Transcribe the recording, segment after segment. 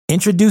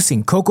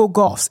Introducing Coco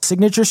Gauff's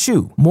signature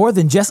shoe, more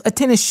than just a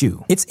tennis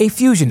shoe. It's a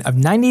fusion of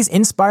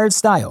 90s-inspired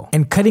style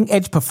and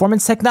cutting-edge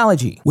performance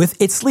technology.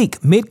 With its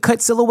sleek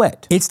mid-cut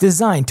silhouette, it's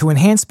designed to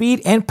enhance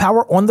speed and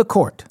power on the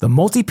court. The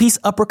multi-piece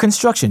upper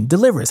construction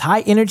delivers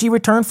high-energy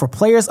return for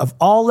players of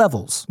all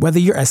levels. Whether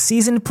you're a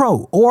seasoned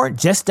pro or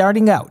just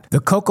starting out, the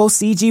Coco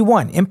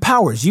CG1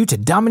 empowers you to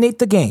dominate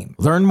the game.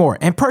 Learn more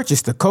and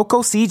purchase the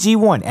Coco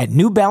CG1 at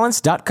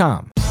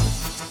NewBalance.com.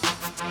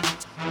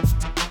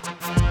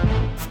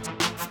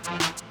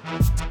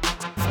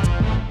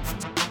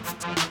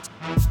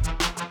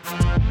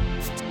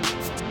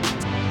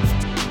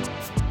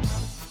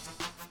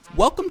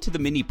 Welcome to the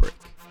Mini Break,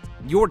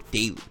 your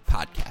daily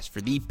podcast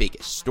for the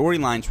biggest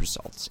storylines,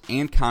 results,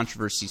 and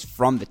controversies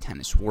from the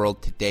tennis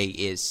world. Today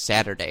is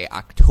Saturday,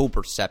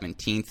 October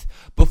 17th.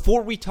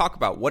 Before we talk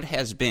about what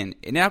has been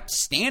an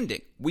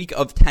outstanding week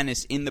of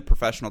tennis in the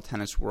professional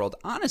tennis world,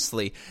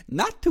 honestly,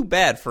 not too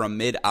bad for a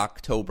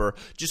mid-October.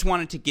 Just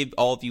wanted to give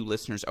all of you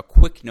listeners a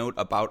quick note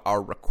about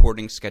our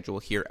recording schedule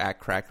here at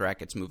Cracked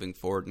Racquets moving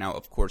forward. Now,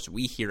 of course,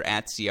 we here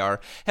at CR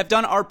have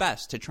done our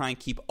best to try and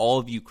keep all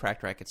of you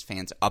Cracked Racquets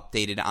fans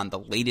updated on the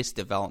latest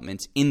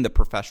developments in the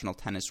professional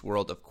tennis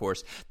world. Of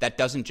course, that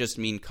doesn't just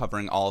mean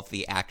covering all of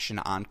the action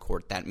on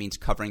court. That means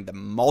covering the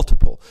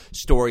multiple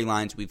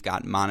storylines we've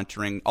got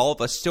monitoring. All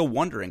of us still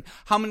wondering,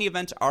 how many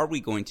events are we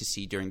going to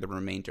see during the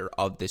remainder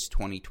of this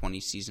 2020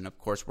 season? Of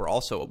course, we're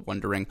also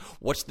wondering,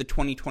 what's the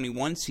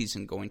 2021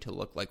 season going to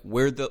look like?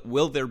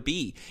 Will there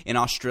be an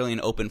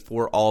Australian Open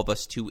for all of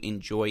us to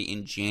enjoy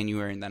in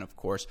January? And then, of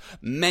course,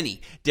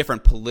 many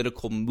different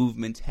political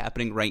movements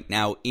happening right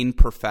now in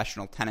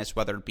professional tennis,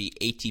 whether it be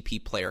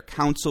ATP Player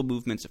Council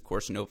movements, of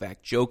course,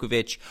 Novak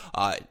Djokovic,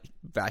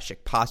 Vasek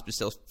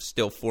Pospisil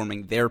still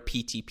forming their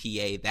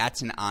PTPA.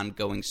 That's an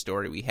ongoing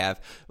story. We have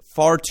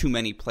far too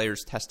many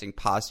players testing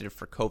positive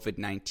for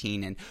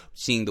COVID-19 and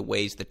seeing the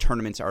ways the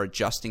tournaments are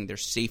adjusting their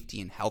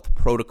safety and health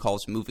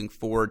protocols moving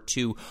forward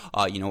to,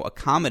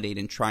 accommodate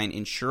and try and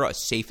ensure a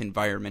safe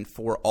environment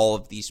for all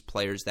of these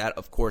players. That,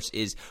 of course,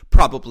 is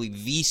probably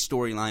the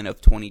storyline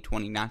of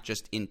 2020, not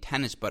just in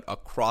tennis, but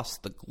across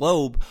the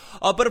globe.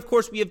 But, of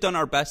course, we have done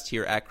our best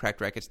here at Cracked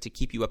Racquets to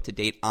keep you up to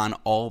date on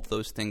all of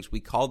those things. We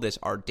call this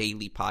our daily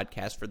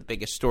podcast for the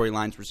biggest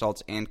storylines,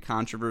 results, and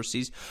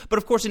controversies. But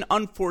of course, an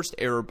unforced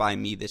error by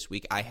me this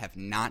week. I have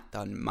not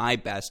done my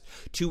best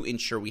to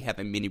ensure we have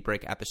a mini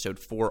break episode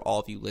for all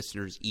of you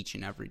listeners each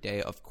and every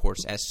day. Of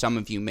course, as some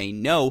of you may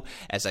know,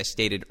 as I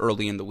stated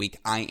early in the week,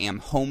 I am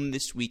home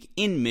this week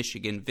in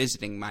Michigan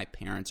visiting my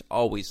parents.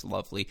 Always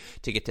lovely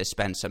to get to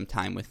spend some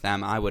time with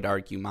them. I would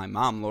argue my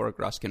mom, Laura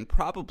Gruskin,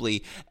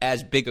 probably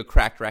as big a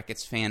Cracked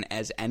Racquets fan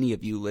as any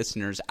of you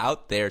listeners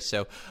out there.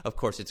 So, of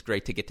course, it's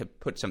great to get to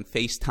put some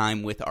FaceTime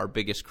with our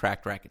biggest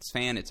Cracked Racquets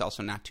fan. It's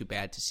also not too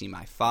bad to see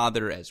my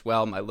father as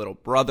well, my little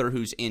brother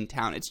who's in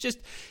town. It's just,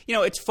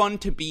 it's fun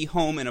to be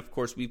home. And of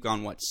course, we've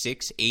gone,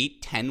 6,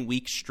 8, 10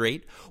 weeks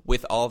straight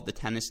with all of the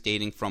tennis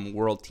dating from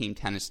World Team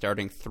Tennis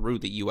starting through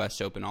the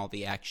U.S. Open, all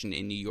the action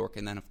in New York,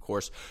 and then, of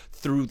course,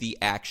 through the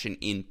action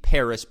in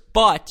Paris.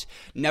 But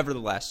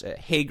nevertheless,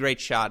 hey, great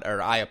shot,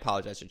 or I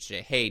apologize, I should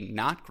say, hey,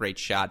 not great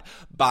shot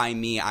by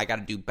me. I got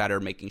to do better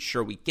making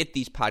sure we get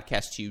these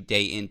podcasts to you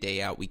day in,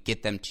 day out. We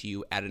get them to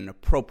you at an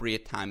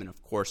appropriate time. And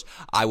of course,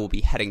 I will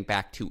be heading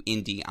back to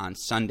Indy on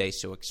Sunday,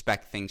 so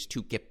expect things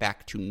to get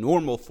back to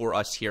normal for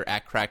us here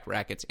at Cracked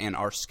Racquets and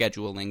our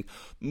scheduling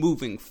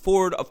moving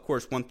forward. Of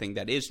course, one thing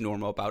that is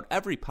normal about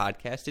every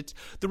podcast, it's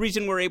the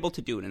reason we're able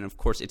to do it. And of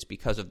course, it's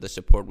because of the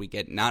support we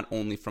get not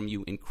only from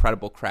you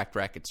incredible Cracked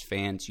Racquets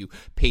fans, you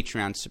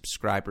Patreon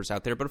subscribers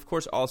out there, but of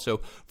course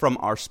also from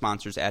our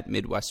sponsors at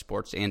Midwest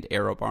Sports and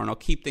AeroBar. And I'll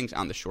keep things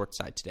on the short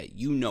side today.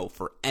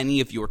 For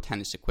any of your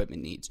tennis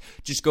equipment needs,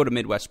 just go to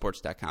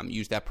MidwestSports.com.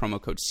 Use that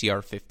promo code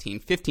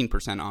CR15,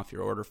 15% off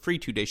your order, free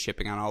 2-day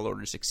shipping on all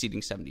orders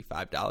exceeding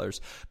 $75.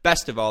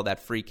 Best of all, that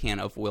free can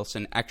of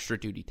Wilson Extra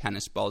Duty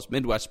tennis balls,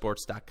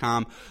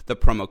 MidwestSports.com. The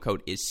promo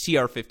code is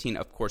CR15.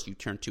 Of course, you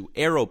turn to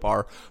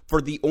AeroBar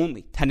for the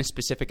only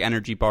tennis-specific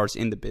energy bars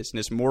in the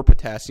business, more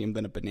potassium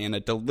than a banana,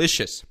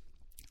 delicious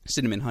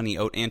cinnamon, honey,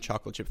 oat, and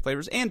chocolate chip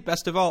flavors. And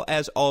best of all,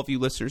 as all of you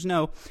listeners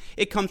know,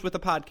 it comes with a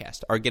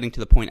podcast. Our Getting to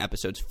the Point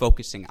episodes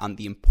focusing on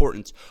the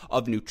importance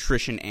of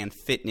nutrition and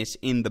fitness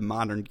in the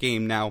modern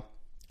game. Now,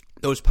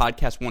 those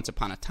podcasts once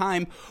upon a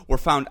time were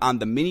found on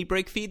the Mini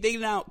Break feed. They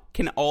now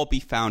can all be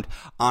found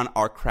on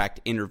our Cracked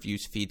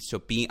Interviews feed, so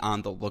be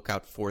on the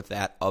lookout for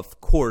that,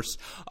 of course.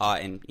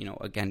 And,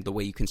 again, the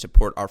way you can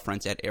support our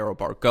friends at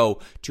AeroBar,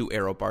 go to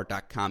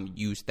aerobar.com,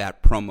 use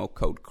that promo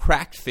code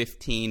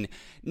CRACKED15.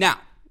 Now,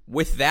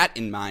 with that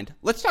in mind,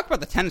 let's talk about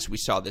the tennis we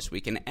saw this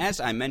week. And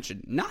as I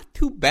mentioned, not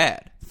too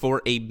bad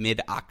for a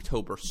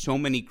mid-October. So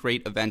many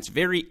great events,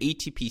 very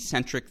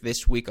ATP-centric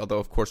this week, although,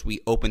 of course, we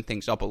open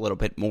things up a little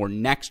bit more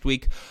next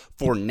week.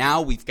 For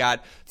now, we've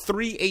got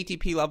 3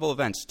 ATP-level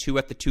events, 2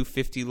 at the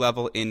 250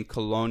 level in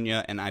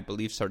Colonia and I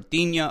believe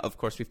Sardinia. Of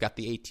course, we've got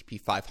the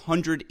ATP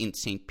 500 in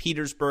St.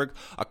 Petersburg,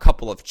 a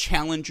couple of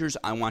challengers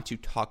I want to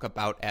talk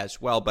about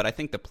as well, but I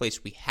think the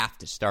place we have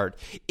to start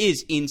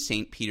is in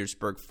St.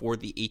 Petersburg for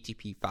the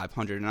ATP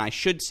 500, and I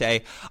should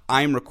say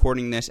I'm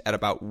recording this at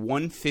about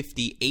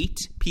 1:58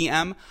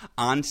 p.m.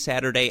 on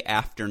Saturday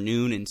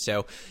afternoon, and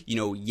so,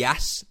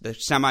 yes, the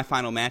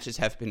semifinal matches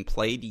have been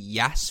played.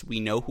 Yes, we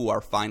know who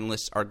our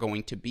finalists are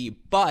going to be,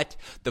 but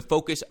the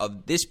focus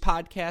of this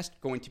podcast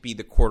going to be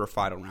the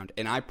quarterfinal round,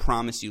 and I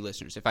promise you,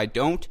 listeners, if I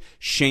don't,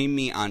 shame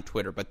me on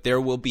Twitter, but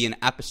there will be an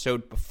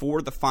episode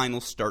before the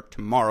finals start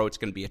tomorrow. It's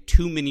going to be a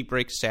 2 mini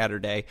break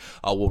Saturday.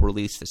 We'll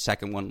release the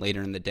second one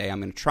later in the day. I'm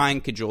going to try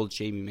and cajole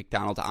Jamie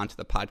McDonald onto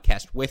the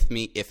podcast with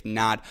me. If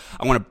not,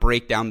 I want to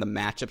break down the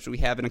matchups we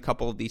have in a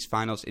couple of these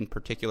finals, in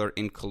particular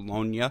in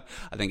Colonia.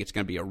 I think it's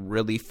going to be a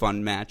really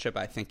fun matchup.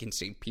 I think in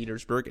St.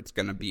 Petersburg, it's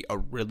going to be a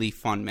really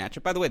fun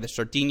matchup. By the way, the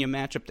Sardinia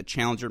matchup, the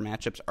Challenger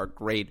matchups are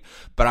great,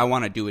 but I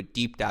want to do a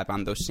deep dive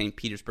on those St.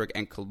 Petersburg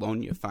and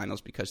Colonia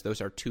finals because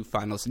those are 2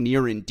 finals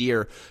near and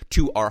dear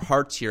to our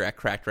hearts here at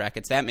Cracked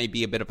Rackets. That may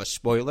be a bit of a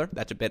spoiler.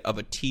 That's a bit of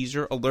a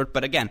teaser alert,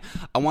 but again,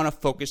 I want to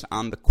focus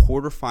on the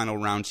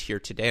quarterfinal rounds here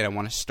today, and I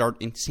want to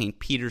start in St.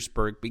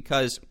 Petersburg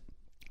because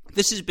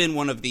this has been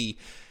one of the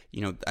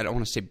I don't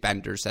want to say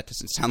benders. That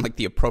doesn't sound like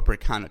the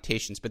appropriate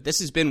connotations, but this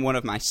has been one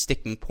of my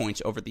sticking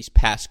points over these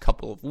past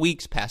couple of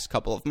weeks, past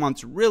couple of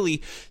months,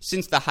 really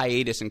since the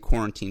hiatus and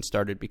quarantine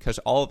started, because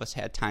all of us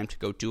had time to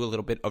go do a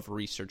little bit of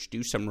research,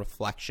 do some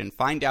reflection,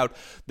 find out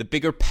the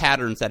bigger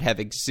patterns that have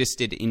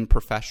existed in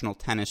professional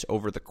tennis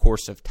over the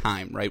course of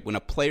time, right? When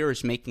a player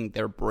is making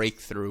their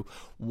breakthrough,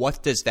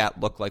 what does that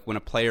look like when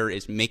a player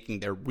is making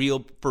their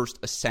real first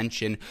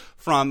ascension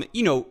from,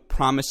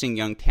 promising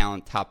young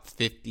talent, top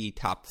 50,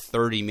 top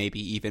 30, maybe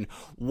even?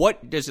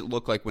 What does it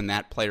look like when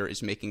that player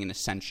is making an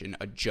ascension,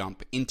 a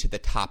jump into the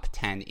top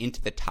 10, into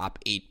the top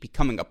 8,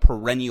 becoming a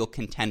perennial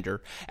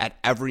contender at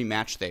every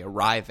match they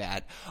arrive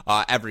at,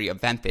 every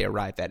event they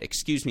arrive at,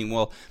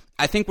 Well,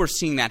 I think we're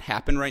seeing that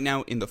happen right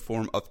now in the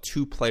form of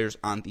 2 players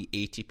on the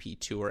ATP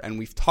Tour, and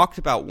we've talked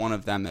about one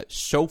of them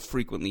so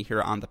frequently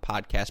here on the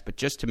podcast, but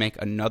just to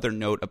make another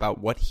note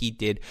about what he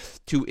did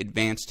to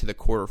advance to the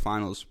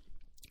quarterfinals.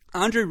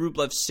 Andrei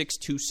Rublev's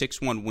 6-2,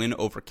 6-1 win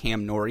over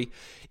Cam Norrie,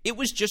 it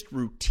was just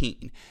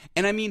routine.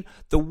 And I mean,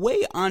 the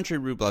way Andrei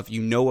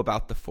Rublev,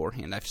 about the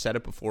forehand, I've said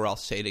it before, I'll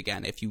say it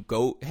again. If you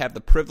go have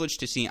the privilege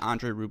to see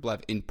Andrei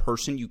Rublev in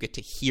person, you get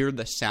to hear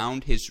the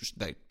sound,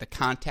 the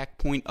contact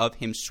point of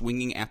him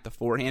swinging at the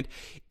forehand.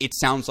 It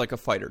sounds like a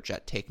fighter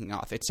jet taking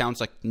off. It sounds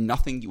like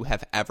nothing you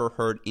have ever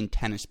heard in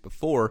tennis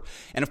before.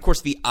 And of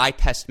course, the eye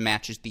test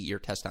matches the ear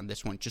test on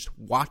this one. Just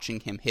watching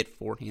him hit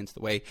forehands,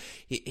 the way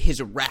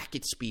his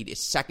racket speed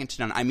is second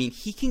to none. I mean,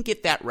 he can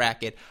get that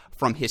racket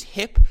from his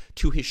hip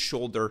to his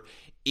shoulder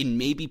in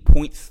maybe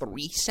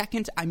 0.3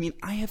 seconds. I mean,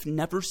 I have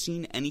never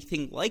seen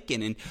anything like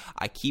it, and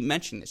I keep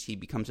mentioning this. He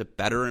becomes a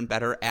better and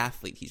better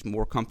athlete. He's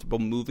more comfortable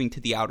moving to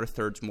the outer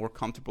thirds, more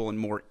comfortable and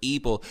more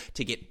able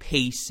to get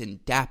pace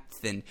and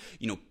depth and,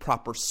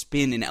 proper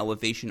spin and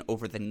elevation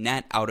over the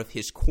net out of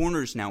his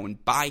corners now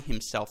and buy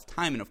himself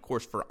time. And of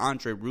course, for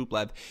Andrei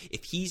Rublev,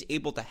 if he's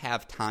able to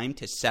have time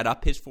to set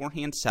up his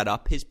forehand, set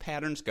up his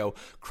patterns, go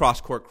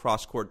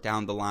cross-court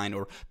down the line,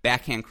 or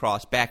backhand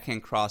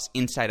cross,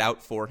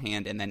 inside-out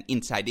forehand, and then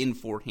inside-in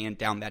forehand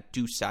down that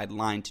deuce side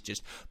line to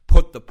just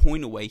put the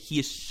point away. He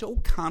is so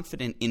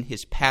confident in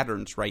his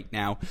patterns right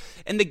now,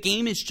 and the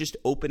game is just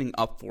opening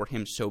up for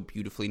him so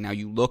beautifully. Now,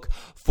 you look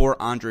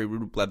for Andrei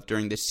Rublev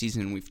during this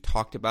season, and we've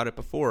talked about it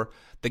before.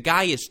 The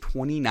guy is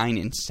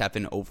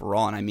 29-7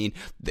 overall, and I mean,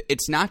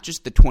 it's not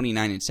just the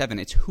 29-7,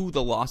 it's who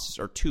the losses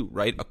are to,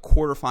 right? A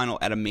quarterfinal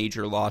at a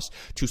major loss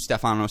to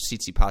Stefanos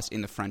Tsitsipas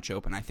in the French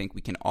Open. I think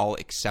we can all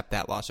accept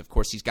that loss. Of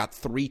course, he's got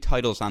 3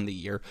 titles on the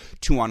year,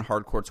 2 on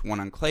hard courts, 1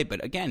 on clay,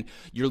 but again,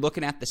 you're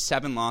looking at the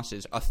 7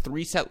 losses, a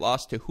 3-set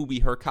loss to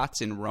Hubi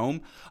Hurkacz in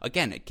Rome.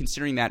 Again,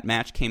 considering that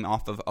match came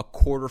off of a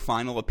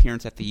quarterfinal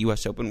appearance at the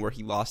U.S. Open where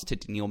he lost to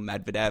Daniil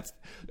Medvedev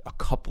a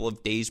couple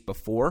of days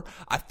before,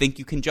 I think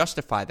you can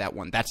justify that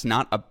one. That's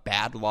not a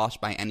bad loss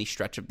by any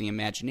stretch of the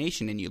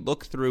imagination. And you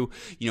look through,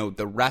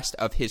 the rest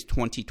of his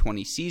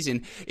 2020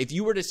 season, if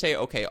you were to say,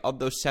 okay, of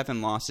those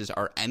 7 losses,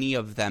 are any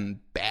of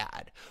them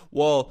bad?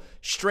 Well,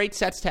 straight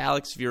sets to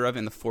Alex Zverev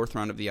in the 4th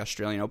round of the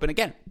Australian Open.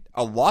 Again,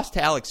 a loss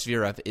to Alex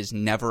Zverev is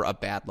never a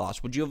bad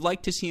loss. Would you have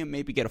liked to see him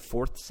maybe get a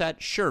 4th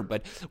set? Sure,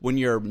 but when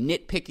you're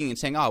nitpicking and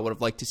saying, I would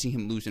have liked to see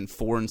him lose in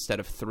 4 instead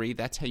of 3,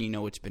 that's how you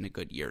know it's been a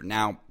good year.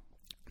 Now,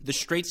 the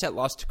straight set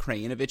loss to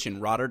Krajinovic in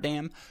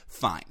Rotterdam,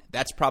 fine.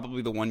 That's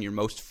probably the one you're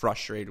most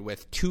frustrated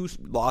with. 2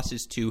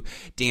 losses to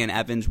Dan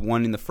Evans,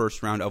 one in the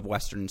first round of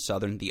Western and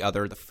Southern, the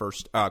other the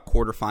first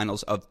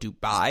quarterfinals of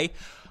Dubai.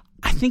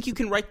 I think you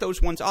can write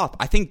those ones off.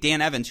 I think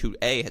Dan Evans, who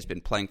has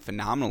been playing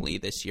phenomenally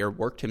this year,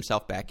 worked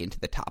himself back into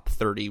the top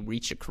 30,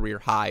 reached a career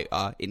high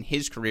in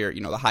his career,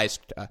 the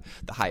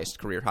highest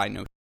career high.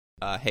 No,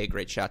 hey,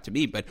 great shot to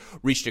me, but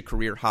reached a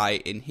career high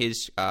in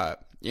his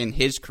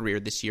career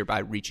this year by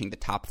reaching the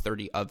top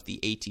 30 of the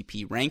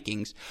ATP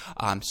rankings.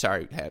 I'm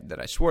sorry that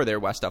I swore there,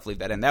 Westhoff, leave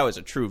that in. That was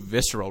a true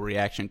visceral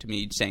reaction to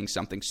me saying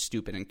something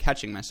stupid and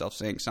catching myself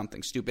saying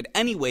something stupid.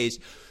 Anyways,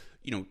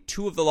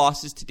 two of the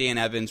losses to Dan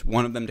Evans,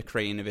 one of them to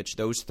Krajinovic,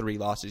 those three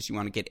losses, you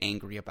want to get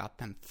angry about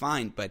them,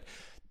 fine, but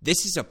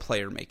this is a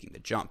player making the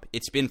jump.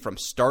 It's been from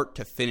start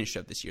to finish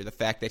of this year. The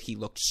fact that he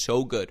looked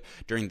so good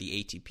during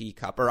the ATP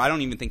Cup, or I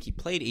don't even think he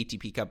played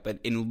ATP Cup, but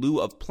in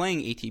lieu of playing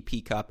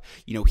ATP Cup,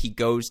 he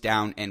goes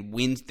down and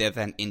wins the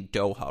event in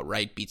Doha,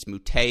 right? Beats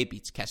Mute,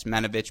 beats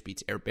Kecmanovic,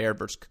 beats Herbert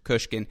versus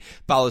Kukushkin.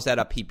 Follows that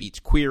up, he beats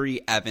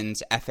Querrey,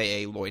 Evans,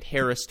 FAA, Lloyd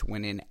Harris to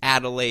win in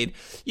Adelaide.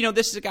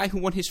 This is a guy who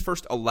won his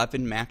first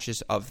 11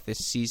 matches of this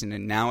season,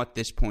 and now at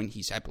this point,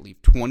 he's, I believe,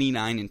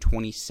 29 and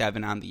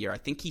 27 on the year. I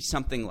think he's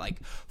something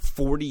like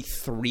 43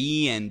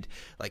 and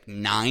like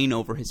 9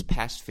 over his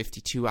past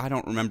 52. I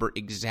don't remember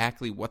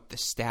exactly what the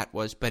stat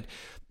was, but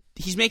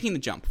he's making the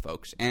jump,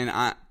 folks. And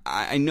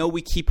I know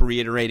we keep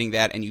reiterating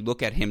that, and you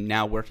look at him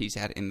now where he's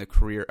at in the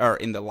career or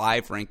in the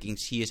live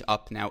rankings. He is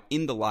up now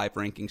in the live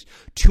rankings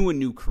to a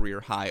new career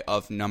high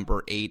of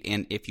number 8.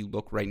 And if you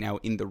look right now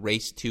in the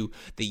race to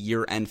the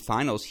year-end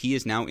finals, he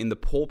is now in the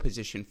pole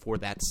position for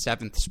that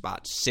 7th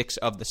spot. 6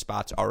 of the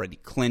spots already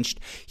clinched.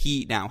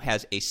 He now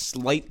has a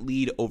slight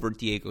lead over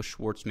Diego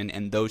Schwartzman,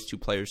 and those two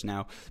players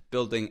now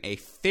building a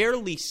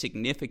fairly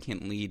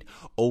significant lead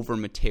over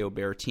Matteo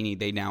Berrettini.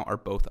 They now are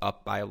both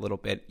up by a little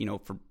bit,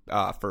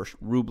 for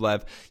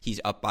Rublev,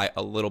 he's up by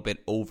a little bit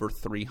over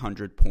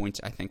 300 points.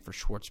 I think for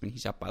Schwartzman,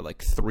 he's up by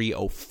like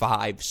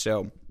 305.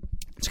 So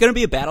it's going to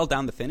be a battle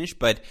down the finish.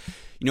 But,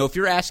 if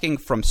you're asking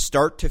from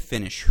start to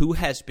finish, who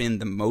has been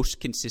the most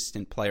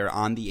consistent player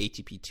on the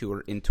ATP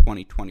Tour in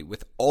 2020,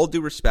 with all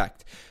due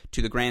respect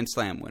to the Grand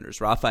Slam winners,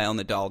 Rafael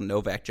Nadal,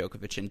 Novak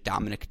Djokovic, and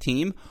Dominic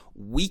Thiem,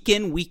 week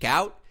in, week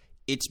out,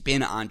 it's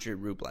been Andre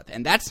Rublev.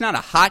 And that's not a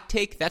hot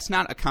take. That's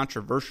not a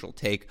controversial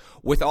take.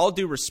 With all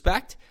due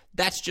respect,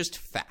 that's just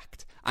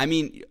fact. I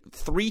mean,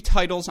 3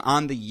 titles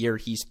on the year.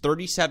 He's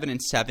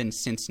 37-7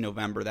 since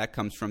November. That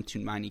comes from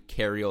Toumani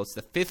Kariel. It's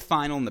the 5th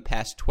final in the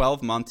past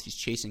 12 months. He's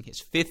chasing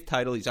his 5th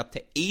title. He's up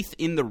to 8th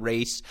in the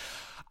race.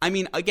 I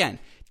mean, again,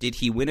 did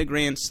he win a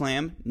Grand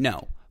Slam?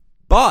 No.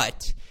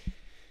 But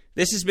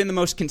this has been the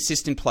most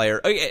consistent player.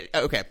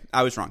 Okay,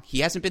 I was wrong. He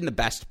hasn't been the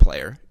best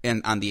player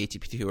on the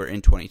ATP Tour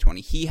in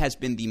 2020. He has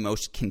been the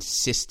most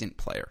consistent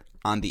player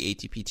on the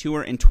ATP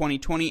Tour in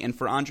 2020. And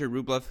for Andre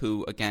Rublev,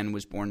 who, again,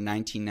 was born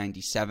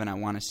 1997, I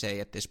want to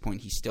say at this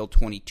point he's still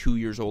 22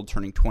 years old,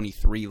 turning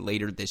 23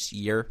 later this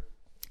year.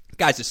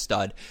 Guy's a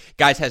stud.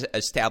 Guy has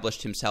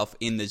established himself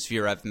in the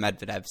Zverev,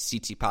 Medvedev,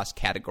 Tsitsipas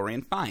category,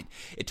 and fine.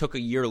 It took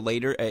him a year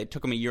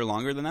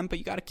longer than them, but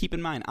you got to keep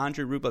in mind,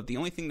 Andre Rublev, the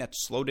only thing that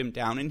slowed him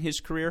down in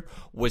his career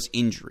was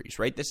injuries,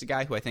 right? This is a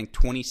guy who I think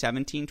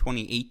 2017,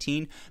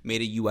 2018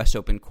 made a U.S.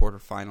 Open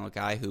quarterfinal, a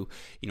guy who,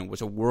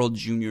 was a world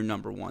junior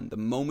number 1. The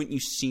moment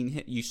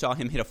you saw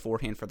him hit a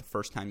forehand for the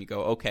first time, you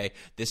go, okay,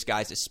 this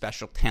guy's a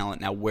special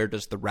talent. Now, where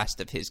does the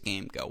rest of his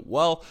game go?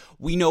 Well,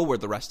 we know where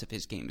the rest of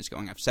his game is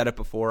going. I've said it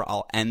before.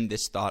 I'll end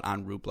this thought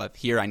on Rublev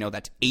here. I know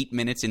that's 8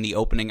 minutes in the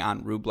opening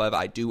on Rublev.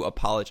 I do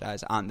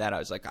apologize on that. I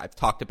was like, I've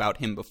talked about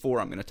him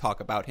before. I'm going to talk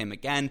about him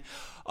again.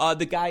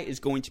 The guy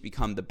is going to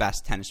become the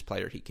best tennis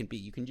player he can be.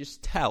 You can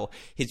just tell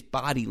his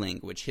body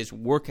language, his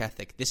work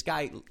ethic. This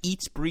guy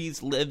eats,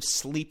 breathes, lives,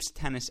 sleeps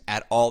tennis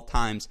at all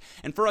times.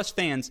 And for us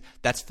fans,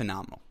 that's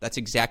phenomenal. That's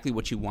exactly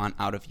what you want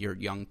out of your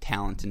young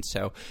talent. And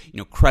so,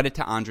 credit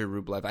to Andre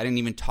Rublev. I didn't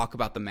even talk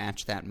about the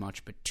match that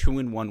much, but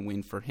 2-1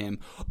 win for him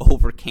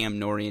over Cam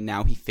Norrie. And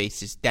now he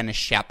faces Denis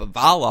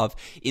Shapovalov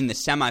in the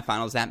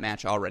semifinals. That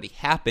match already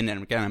happened.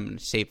 And again, I'm going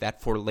to save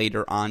that for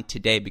later on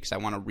today because I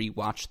want to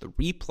rewatch the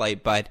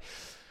replay. But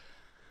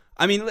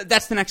I mean,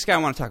 that's the next guy I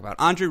want to talk about.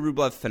 Andre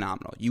Rublev,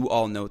 phenomenal. You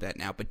all know that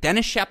now. But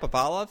Denis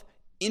Shapovalov,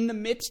 in the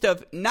midst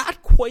of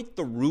not quite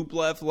the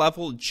Rublev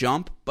level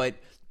jump, but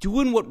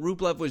doing what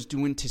Rublev was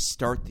doing to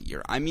start the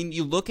year. I mean,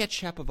 you look at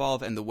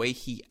Shapovalov and the way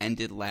he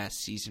ended last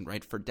season,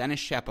 right? For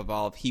Denis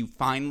Shapovalov, he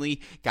finally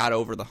got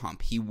over the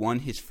hump. He won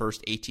his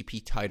first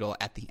ATP title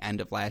at the end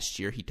of last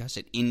year. He does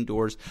it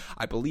indoors,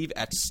 I believe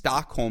at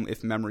Stockholm,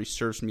 if memory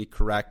serves me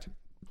correct.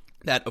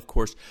 That, of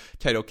course,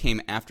 title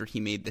came after he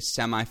made the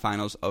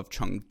semifinals of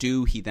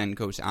Chengdu. He then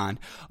goes on,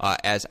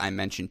 as I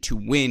mentioned, to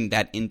win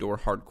that indoor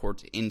hard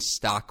court in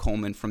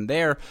Stockholm. And from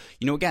there,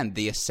 again,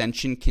 the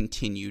ascension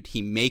continued.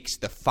 He makes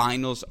the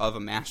finals of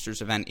a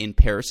Masters event in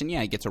Paris. And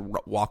yeah, he gets a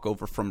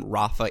walkover from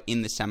Rafa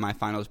in the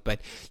semifinals.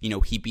 But,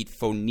 he beat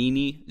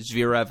Fognini,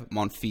 Zverev,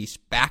 Monfils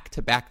back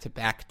to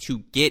back to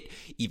get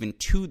even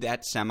to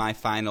that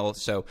semifinal.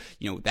 So,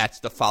 that's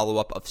the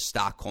follow-up of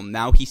Stockholm.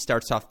 Now he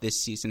starts off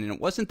this season, and it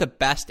wasn't the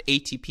best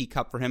ATP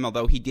Cup for him,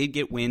 although he did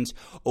get wins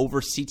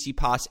over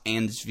Tsitsipas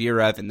and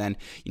Zverev, and then,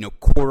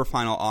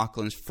 quarterfinal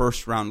Auckland's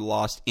first round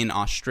loss in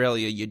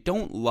Australia. You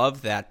don't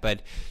love that,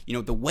 but,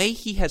 the way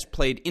he has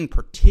played in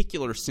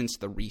particular since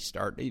the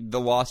restart, the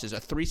loss is a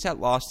 3-set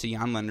loss to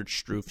Jan-Lennard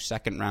Struff,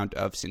 second round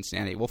of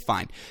Cincinnati. Well,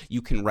 fine,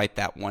 you can write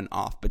that one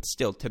off, but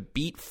still, to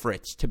beat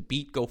Fritz, to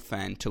beat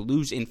Goffin, to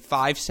lose in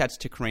 5 sets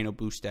to Carreno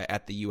Busta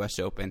at the U.S.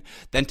 Open,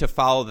 then to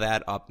follow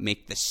that up,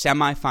 make the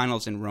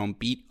semifinals in Rome,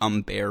 beat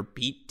Humbert,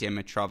 beat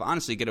Dimitrov,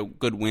 honestly get a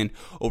good win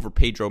over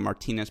Pedro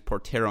Martinez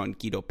Portero and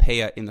Guido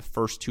Pella in the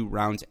first 2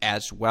 rounds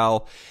as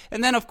well.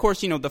 And then, of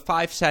course, the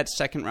 5-set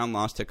second-round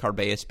loss to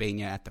Carballes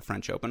Baena at the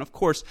French Open. Of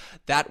course,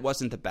 that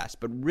wasn't the best,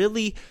 but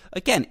really,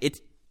 again,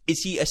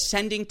 is he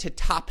ascending to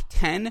top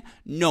 10?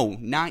 No,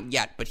 not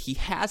yet, but he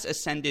has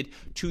ascended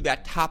to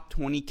that top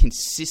 20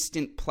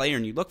 consistent player,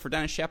 and you look for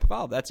Denis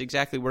Shapovalov, that's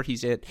exactly where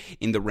he's at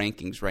in the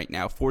rankings right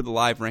now. For the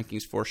live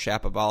rankings for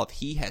Shapovalov,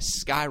 he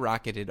has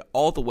skyrocketed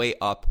all the way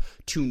up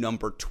to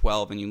number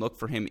 12, and you look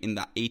for him in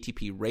the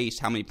ATP race,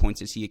 how many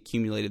points has he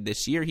accumulated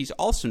this year? He's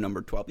also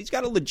number 12. He's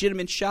got a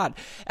legitimate shot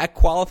at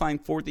qualifying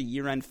for the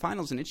year-end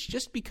finals, and it's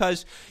just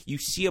because you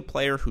see a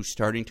player who's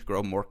starting to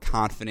grow more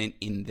confident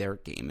in their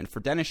game. And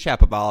for Denis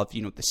Shapovalov,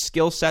 the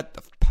skill set,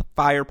 the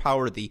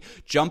firepower, the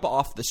jump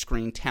off the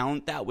screen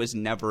talent, that was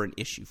never an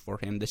issue for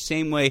him. The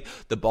same way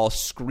the ball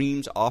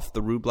screams off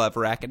the Rublev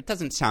racket. It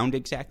doesn't sound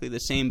exactly the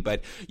same,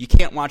 but you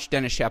can't watch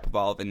Denis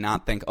Shapovalov and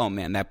not think, oh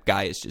man, that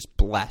guy is just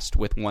blessed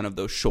with one of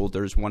those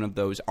shoulders, one of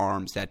those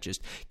arms that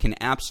just can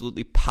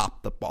absolutely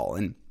pop the ball.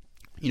 And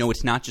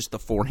it's not just the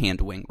forehand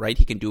wing, right?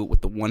 He can do it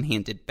with the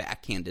one-handed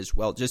backhand as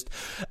well. Just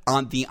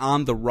on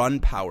the run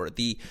power,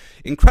 the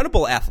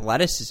incredible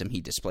athleticism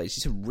he displays.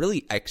 He's a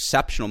really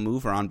exceptional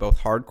mover on both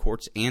hard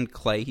courts and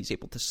clay. He's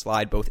able to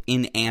slide both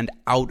in and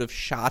out of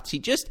shots.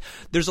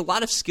 There's a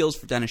lot of skills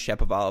for Denis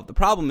Shapovalov. The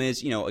problem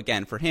is,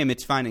 again, for him,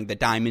 it's finding the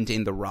diamond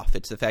in the rough.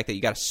 It's the fact that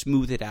you got to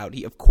smooth it out.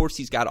 Of course,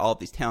 he's got all of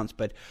these talents,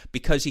 but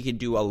because he can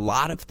do a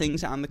lot of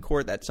things on the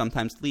court, that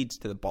sometimes leads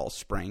to the ball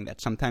spraying.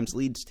 That sometimes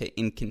leads to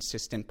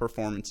inconsistent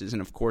performance.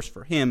 And of course,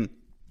 for him,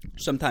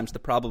 sometimes the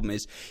problem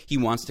is he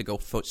wants to go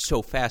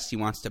so fast. He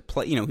wants to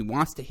play, he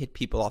wants to hit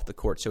people off the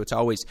court. So it's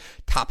always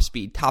top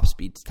speed.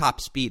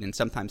 And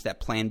sometimes that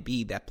plan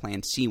B, that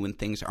plan C, when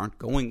things aren't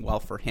going well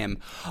for him,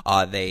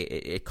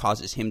 it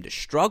causes him to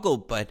struggle.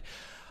 But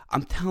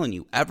I'm telling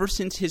you, ever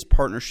since his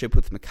partnership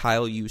with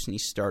Mikhail Yuzny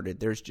started,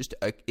 there's just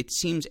it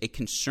seems a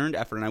concerted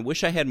effort, and I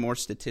wish I had more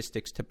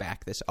statistics to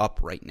back this up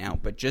right now,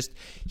 but just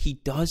he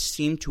does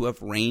seem to have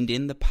reined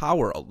in the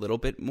power a little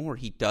bit more.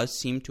 He does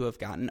seem to have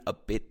gotten a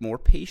bit more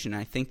patient.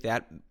 I think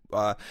that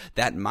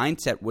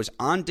mindset was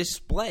on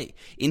display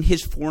in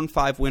his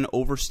 4-5 win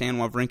over Stan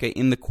Wawrinka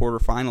in the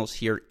quarterfinals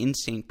here in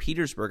St.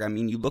 Petersburg. I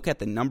mean, you look at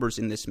the numbers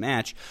in this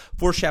match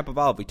for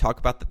Shapovalov. We talk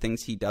about the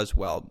things he does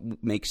well.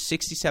 Makes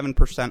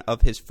 67%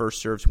 of his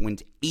first serves,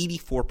 wins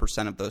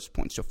 84% of those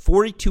points. So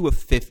 42 of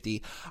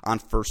 50 on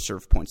first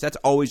serve points. That's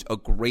always a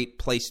great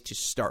place to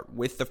start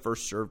with the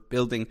first serve,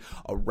 building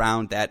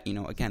around that,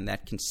 again,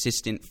 that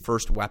consistent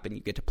first weapon. You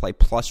get to play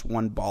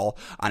 +1 ball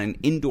on an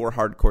indoor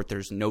hard court.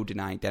 There's no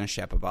denying Denis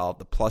Shapovalov.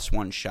 The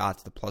 +1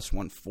 shots, the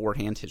 +1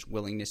 forehand, his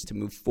willingness to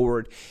move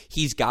forward.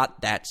 He's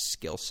got that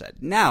skill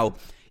set. Now,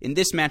 in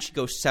this match, he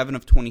goes 7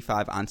 of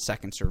 25 on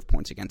second serve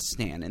points against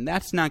Stan, and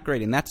that's not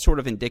great. And that's sort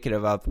of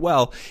indicative of,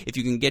 well, if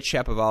you can get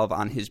Shapovalov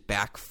on his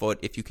back foot,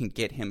 if you can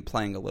get him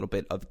playing a little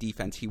bit of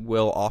defense, he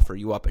will offer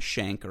you up a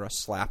shank or a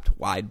slapped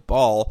wide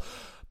ball.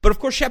 But of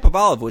course,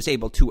 Shapovalov was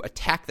able to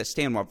attack the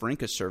Stan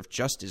Wawrinka serve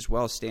just as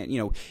well.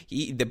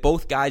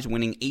 Both guys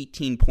winning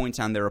 18 points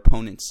on their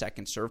opponent's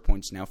second serve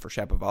points. Now for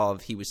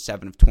Shapovalov, he was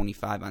 7 of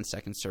 25 on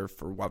second serve.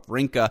 For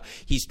Wawrinka,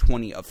 he's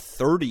 12 of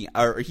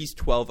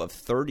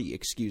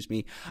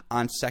 30,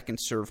 on second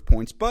serve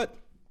points. But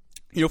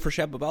for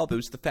Shapovalov, it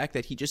was the fact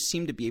that he just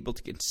seemed to be able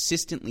to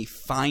consistently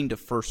find a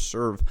first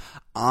serve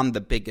on the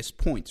biggest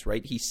points.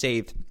 Right, he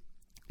saved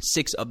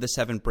 6 of the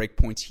 7 break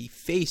points he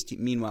faced.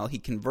 Meanwhile, he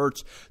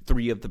converts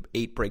 3 of the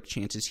 8 break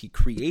chances he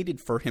created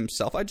for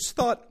himself. I just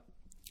thought,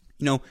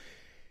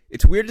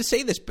 it's weird to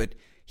say this, but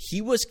he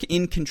was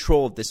in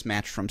control of this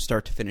match from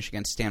start to finish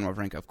against Stan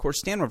Wawrinka. Of course,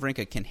 Stan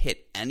Wawrinka can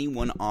hit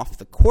anyone off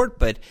the court,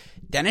 but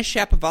Denis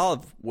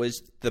Shapovalov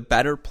was the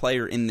better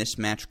player in this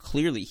match,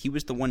 clearly. He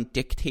was the one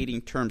dictating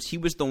terms. He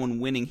was the one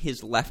winning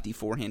his lefty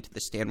forehand to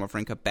the Stan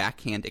Wawrinka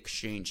backhand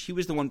exchange. He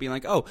was the one being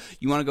like, oh,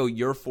 you want to go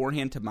your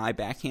forehand to my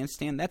backhand,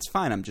 Stan? That's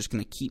fine. I'm just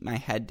going to keep my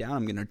head down.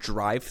 I'm going to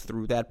drive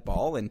through that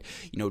ball and,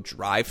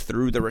 drive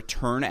through the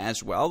return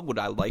as well. Would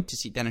I like to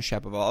see Denis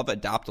Shapovalov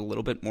adopt a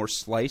little bit more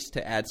slice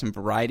to add some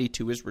variety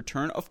to his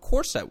return? Of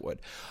course I would.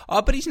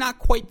 But he's not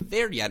quite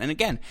there yet. And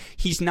again,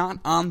 he's not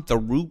on the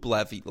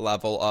Rublev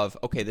level of,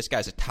 okay, this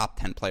guy's a top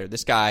 10 player.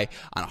 This guy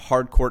on a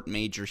hard court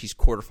major, he's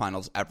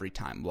quarterfinals every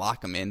time.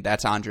 Lock him in.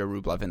 That's Andrei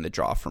Rublev in the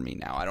draw for me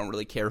now. I don't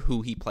really care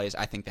who he plays.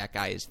 I think that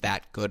guy is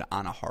that good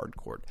on a hard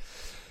court.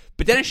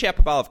 But Denis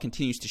Shapovalov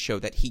continues to show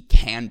that he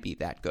can be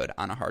that good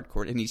on a hard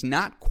court, and he's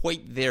not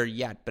quite there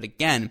yet. But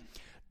again,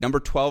 Number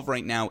 12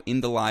 right now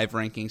in the live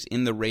rankings,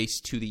 in the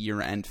race to the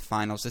year-end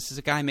finals. This is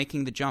a guy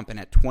making the jump, and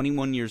at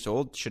 21 years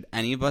old, should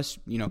any of us,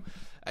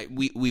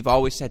 we've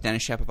always said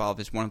Denis Shapovalov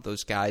is one of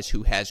those guys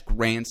who has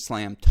Grand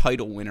Slam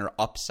title winner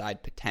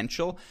upside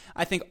potential.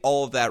 I think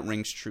all of that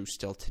rings true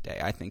still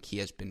today. I think he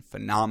has been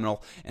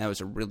phenomenal, and that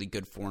was a really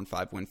good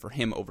 4-5 win for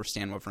him over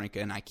Stan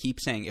Wawrinka. And I keep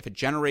saying, if a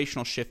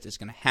generational shift is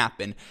going to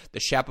happen, the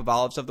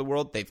Shapovalovs of the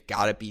world, they've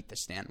got to beat the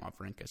Stan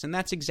Wawrinkas, and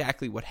that's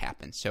exactly what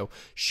happened. So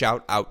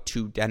shout out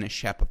to Denis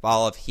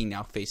Shapovalov. He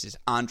now faces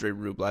Andrei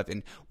Rublev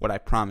in what I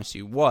promise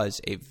you was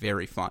a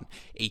very fun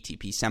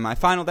ATP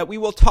semifinal that we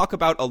will talk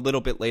about a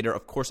little bit later.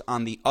 Of course,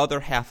 on the other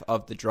half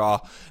of the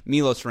draw,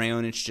 Milos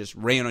Raonic just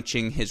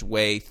Raonicing his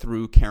way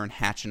through Karen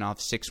Khachanov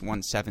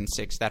 6-1,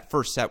 7-6. That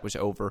first set was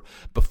over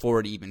before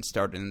it even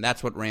started, and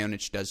that's what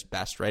Raonic does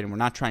best, right? And we're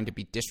not trying to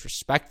be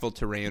disrespectful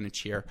to Raonic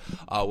here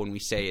when we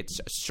say it's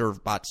a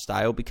serve bot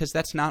style, because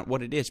that's not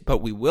what it is.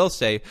 But we will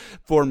say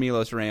for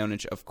Milos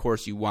Raonic, of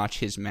course, you watch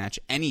his match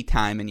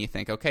anytime and you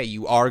think, okay,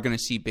 you are going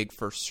to see big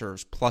first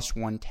serves,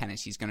 +1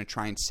 tennis. He's going to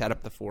try and set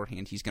up the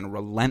forehand. He's going to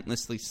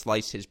relentlessly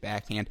slice his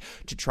backhand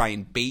to try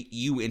and bait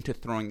you into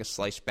throwing a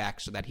slice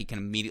back so that he can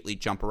immediately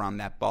jump around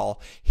that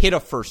ball, hit a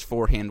first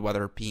forehand,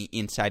 whether it be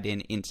inside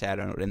in, inside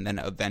out, and then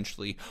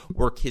eventually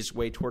work his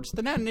way towards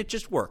the net, and it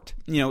just worked.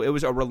 It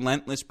was a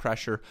relentless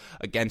pressure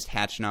against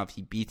Khachanov.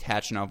 He beat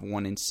Khachanov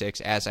 1-6.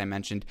 As I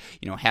mentioned,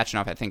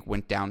 Khachanov, I think,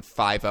 went down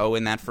 5-0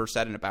 in that first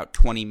set in about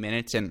 20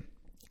 minutes, and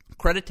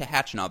credit to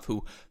Khachanov,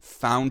 who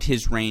found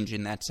his range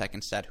in that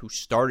second set, who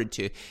started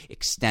to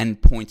extend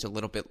points a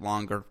little bit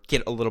longer,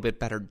 get a little bit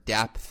better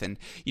depth. And,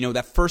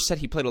 that first set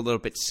he played a little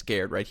bit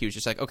scared, right? He was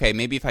just like, okay,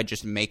 maybe if I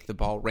just make the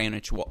ball,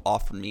 Raonic will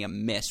offer me a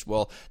miss.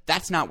 Well,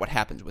 that's not what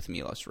happens with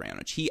Milos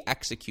Raonic. He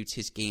executes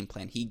his game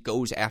plan. He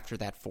goes after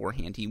that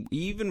forehand. He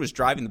even was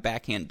driving the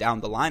backhand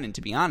down the line, and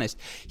to be honest,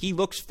 he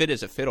looks fit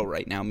as a fiddle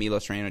right now.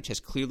 Milos Raonic has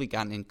clearly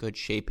gotten in good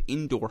shape.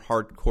 Indoor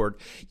hard court,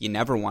 you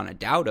never want to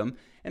doubt him.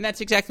 And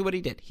that's exactly what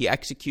he did. He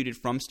executed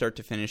from start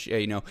to finish.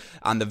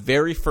 On the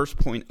very first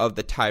point of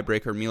the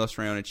tiebreaker, Milos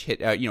Raonic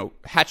hit.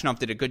 Khachanov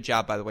did a good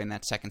job, by the way, in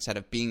that second set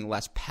of being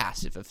less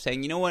passive, of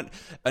saying, you know what,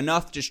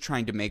 enough just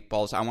trying to make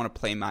balls. I want to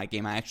play my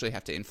game. I actually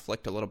have to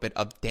inflict a little bit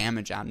of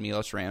damage on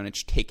Milos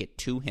Raonic, take it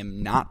to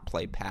him, not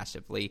play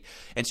passively.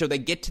 And so they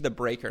get to the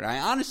breaker, and I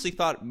honestly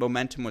thought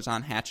momentum was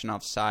on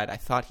Khachanov's side. I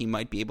thought he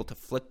might be able to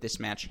flip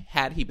this match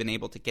had he been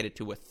able to get it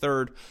to a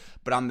third.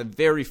 But on the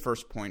very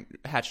first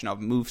point, Khachanov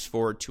moves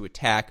forward to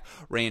attack.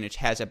 Raonic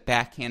has a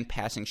backhand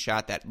passing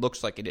shot that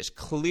looks like it is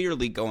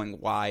clearly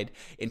going wide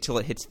until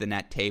it hits the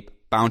net tape,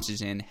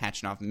 bounces in.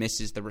 Khachanov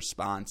misses the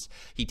response.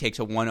 He takes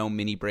a 1-0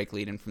 mini break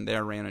lead, and from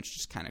there, Raonic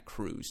just kind of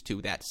cruised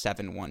to that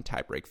 7-1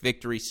 tiebreak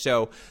victory.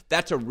 So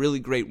that's a really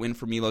great win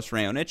for Milos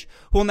Raonic,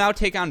 who will now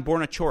take on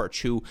Borna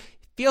Coric, who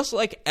feels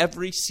like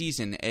every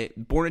season,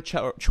 Borna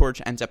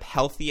Coric ends up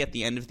healthy at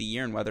the end of the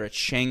year, and whether it's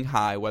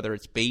Shanghai, whether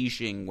it's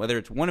Beijing, whether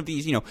it's one of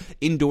these,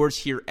 indoors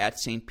here at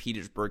St.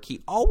 Petersburg,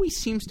 he always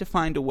seems to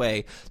find a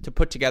way to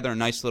put together a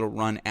nice little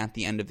run at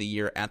the end of the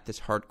year at this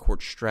hard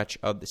court stretch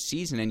of the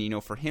season.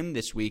 And, for him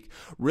this week,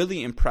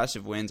 really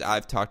impressive wins.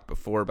 I've talked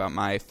before about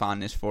my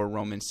fondness for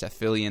Roman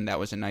Safilian. That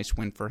was a nice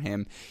win for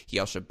him. He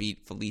also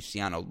beat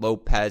Feliciano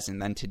Lopez, and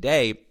then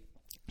today,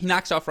 he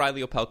knocks off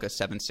Riley Opelka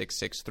 7-6,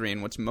 6-3,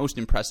 and what's most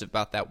impressive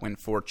about that win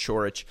for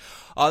Coric,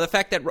 the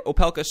fact that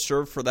Opelka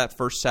served for that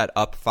first set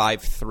up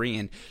 5-3,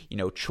 and,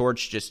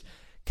 Coric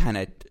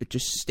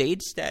just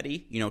stayed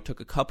steady, took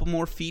a couple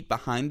more feet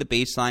behind the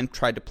baseline,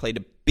 tried to play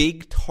to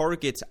big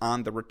targets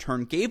on the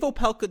return, gave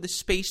Opelka the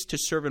space to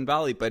serve and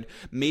volley, but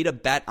made a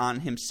bet on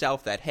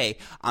himself that, hey,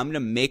 I'm going to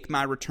make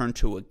my return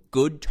to a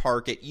good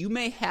target. You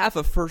may have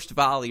a first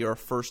volley or a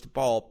first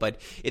ball, but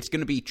it's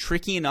going to be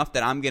tricky enough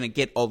that I'm going to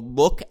get a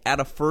look at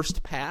a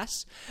first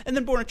pass. And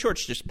then Borna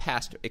Coric just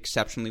passed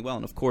exceptionally well.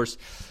 And of course,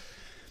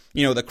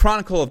 the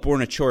chronicle of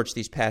Borna Coric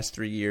these past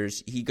 3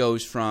 years, he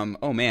goes from,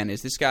 oh man,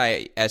 is this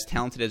guy as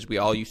talented as we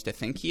all used to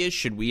think he is?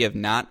 Should we have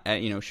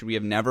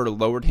never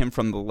lowered him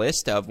from the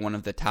list of one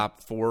of the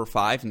top 4 or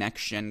 5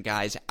 next-gen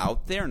guys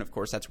out there? And of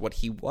course, that's what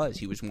he was.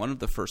 He was one of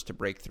the first to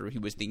break through. He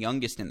was the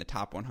youngest in the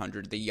top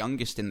 100, the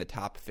youngest in the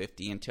top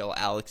 50 until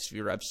Alex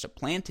Zverev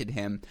supplanted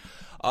him.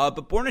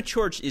 But Borna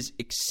Coric is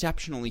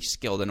exceptionally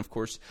skilled, and of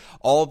course,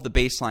 all of the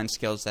baseline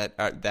skills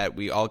that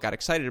we all got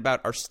excited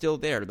about are still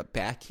there. The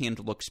backhand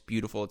looks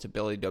beautiful. Its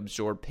ability to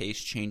absorb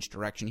pace, change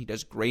direction. He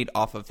does great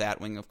off of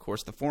that wing. Of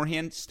course, the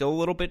forehand still a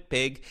little bit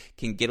big,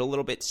 can get a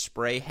little bit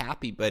spray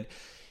happy, but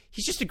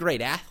he's just a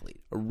great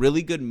athlete, a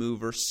really good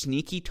mover,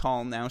 sneaky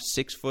tall now,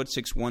 6 foot,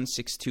 6'1",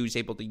 6'2", is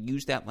able to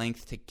use that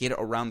length to get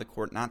around the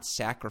court, not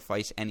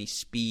sacrifice any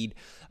speed.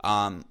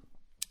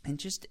 And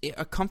just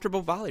a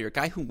comfortable volleyer, a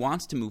guy who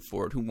wants to move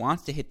forward, who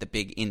wants to hit the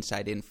big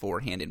inside-in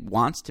forehand and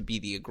wants to be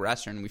the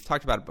aggressor. And we've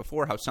talked about it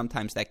before, how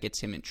sometimes that gets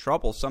him in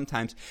trouble.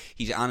 Sometimes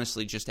he's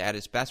honestly just at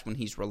his best when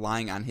he's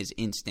relying on his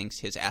instincts,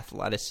 his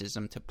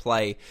athleticism to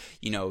play,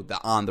 the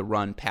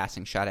on-the-run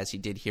passing shot as he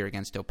did here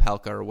against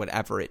Opelka or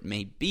whatever it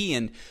may be.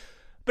 And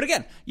But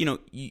again,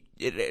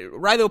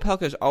 Reilly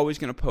Opelka is always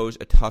going to pose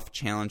a tough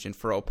challenge, and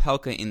for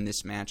Opelka in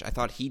this match, I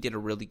thought he did a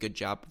really good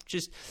job of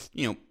just,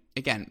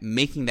 again,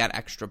 making that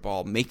extra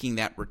ball, making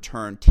that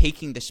return,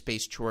 taking the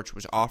space Coric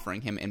was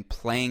offering him, and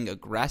playing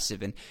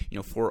aggressive. And,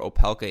 for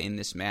Opelka in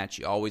this match,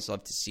 you always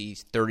love to see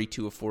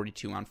 32 of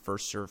 42 on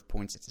first serve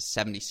points. It's a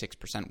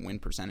 76% win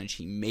percentage.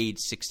 He made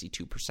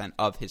 62%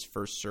 of his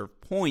first serve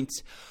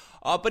points.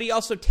 But he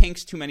also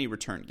tanks too many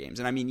return games.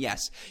 And I mean,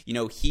 yes,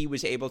 he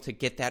was able to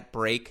get that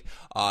break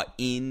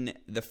in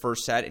the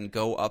first set and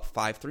go up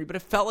 5-3, but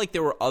it felt like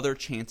there were other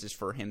chances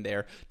for him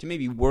there to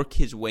maybe work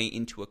his way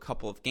into a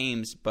couple of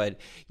games. But,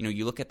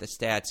 you look at the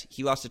stats,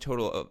 he lost a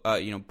total of,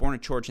 Borna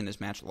Coric in this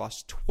match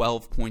lost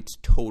 12 points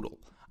total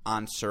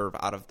on serve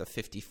out of the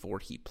 54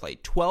 he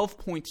played. 12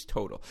 points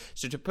total.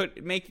 So to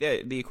make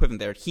the equivalent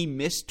there, he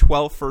missed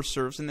 12 first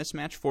serves in this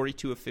match,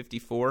 42 of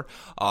 54.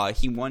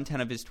 He won 10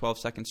 of his 12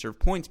 second serve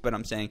points, but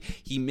I'm saying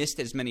he missed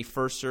as many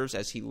first serves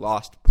as he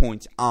lost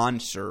points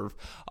on serve.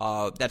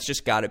 That's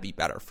just got to be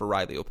better for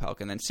Reilly Opelka.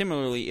 And then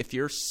similarly, if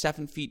you're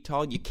 7 feet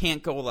tall, you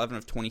can't go 11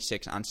 of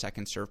 26 on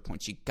second serve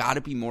points. You got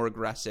to be more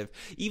aggressive.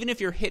 Even if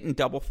you're hitting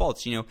double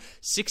faults,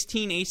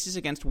 16 aces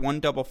against 1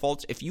 double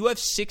faults. If you have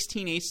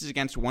 16 aces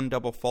against 1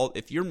 double fault,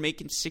 if you're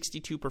making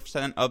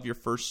 62% of your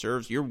first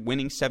serves, you're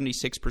winning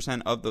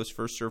 76% of those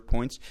first serve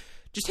points.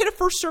 Just hit a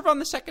first serve on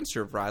the second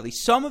serve, Reilly.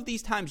 Some of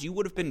these times you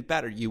would have been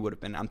better.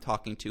 I'm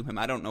talking to him.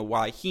 I don't know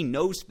why. He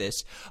knows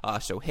this.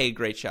 So, hey,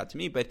 great shot to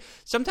me. But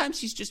sometimes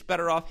he's just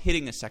better off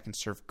hitting a second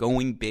serve,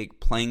 going big,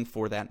 playing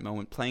for that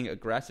moment, playing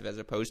aggressive as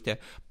opposed to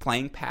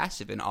playing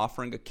passive and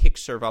offering a kick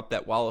serve up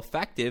that, while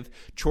effective,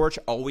 Coric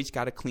always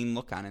got a clean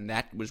look on. And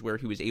that was where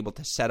he was able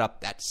to set up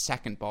that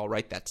second ball,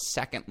 right? That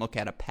second look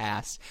at a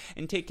pass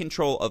and take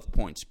control of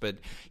points. But,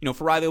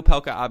 for Reilly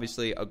Opelka,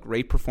 obviously a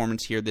great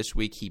performance here this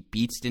week. He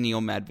beats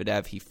Daniil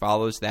Medvedev. He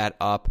follows that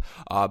up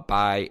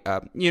by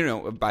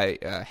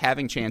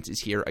having chances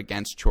here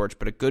against Coric,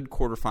 but a good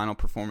quarterfinal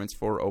performance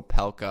for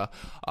Opelka.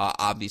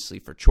 Obviously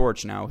for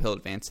Coric now, he'll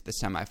advance to the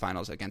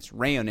semifinals against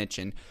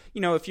Raonic. And,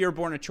 if you're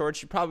born a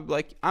Coric, you're probably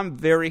like, I'm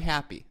very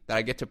happy that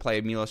I get to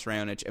play Milos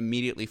Raonic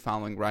immediately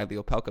following Reilly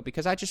Opelka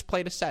because I just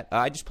played a set.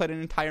 I just played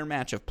an entire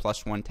match of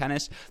 +1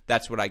 tennis.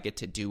 That's what I get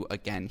to do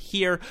again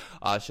here.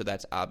 So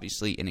that's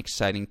obviously an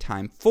exciting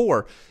time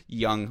for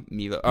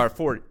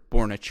for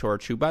Borna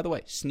Coric, who, by the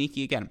way,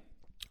 sneaky again.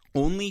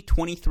 Only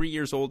 23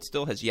 years old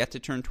still, has yet to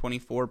turn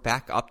 24,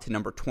 back up to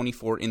number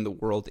 24 in the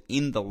world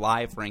in the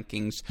live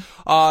rankings.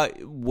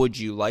 Would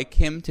you like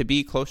him to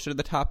be closer to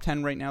the top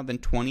 10 right now than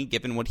 20,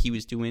 given what he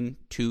was doing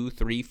 2,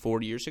 3,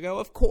 4 years ago?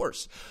 Of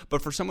course.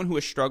 But for someone who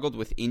has struggled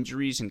with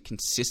injuries and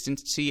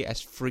consistency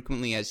as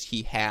frequently as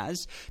he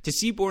has, to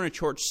see Borna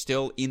Coric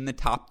still in the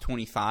top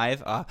 25,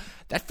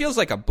 that feels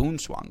like a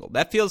boonswoggle.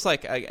 That feels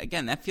like,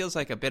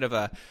 a bit of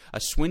a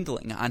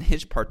swindling on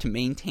his part to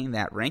maintain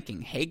that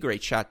ranking. Hey,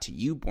 great shot to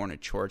you, Borna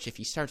Coric. If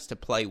he starts to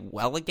play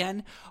well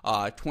again,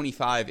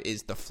 25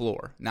 is the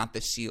floor, not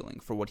the ceiling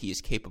for what he is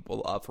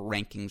capable of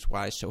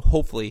rankings-wise. So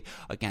hopefully,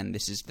 again,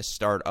 this is the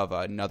start of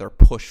another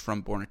push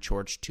from Borna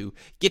Coric to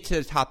get to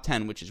the top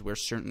 10, which is where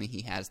certainly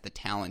he has the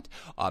talent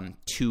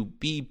to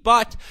be.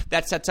 But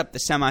that sets up the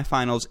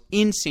semifinals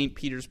in St.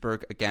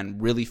 Petersburg. Again,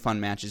 really fun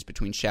matches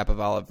between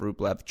Shapovalov,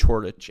 Rublev,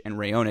 Coric, and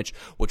Raonic,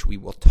 which we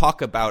will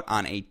talk about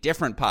on a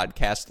different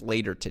podcast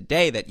later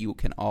today that you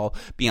can all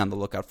be on the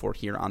lookout for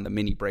here on the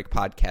Mini Break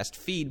podcast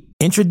feed.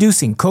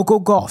 Introducing Coco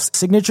Gauff's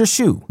signature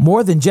shoe.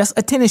 More than just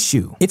a tennis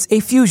shoe, it's a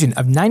fusion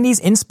of 90s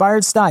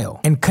inspired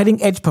style and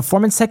cutting-edge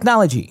performance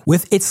technology.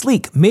 With its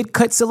sleek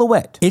mid-cut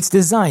silhouette, it's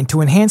designed to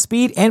enhance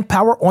speed and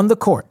power on the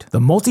court. The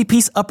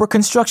multi-piece upper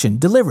construction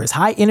delivers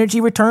high energy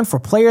return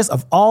for players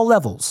of all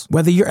levels.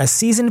 Whether you're a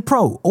seasoned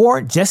pro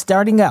or just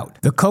starting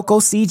out, the Coco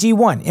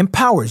CG1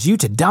 empowers you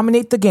to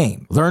dominate the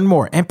game. Learn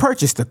more and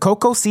purchase the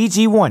Coco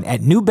CG1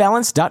 at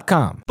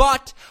newbalance.com.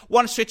 But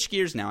want to switch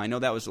gears now. I know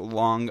that was a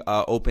long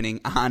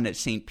opening on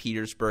St.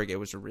 Petersburg.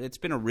 It's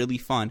been a really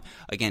fun,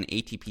 again,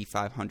 ATP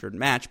 500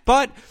 match,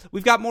 but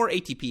we've got more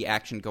ATP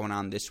action going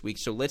on this week.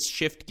 So let's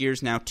shift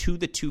gears now to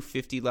the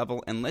 250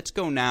 level, and let's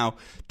go now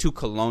to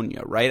Cologne,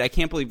 right? I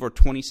can't believe we're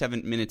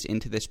 27 minutes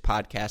into this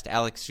podcast.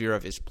 Alex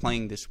Zverev is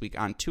playing this week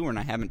on tour, and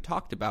I haven't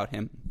talked about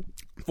him.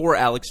 For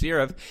Alex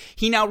Zverev,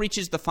 he now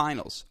reaches the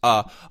finals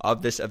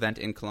of this event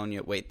in Cologne.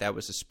 Wait, that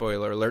was a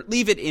spoiler alert.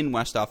 Leave it in,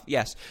 Westhoff.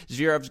 Yes,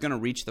 Zverev's going to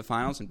reach the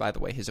finals, and by the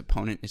way, his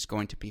opponent is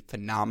going to be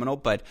phenomenal.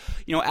 But,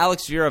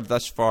 Alex Zverev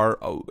thus far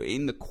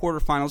in the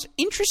quarterfinals,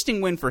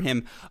 interesting win for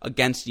him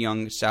against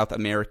young South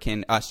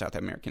African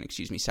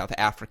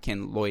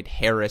Lloyd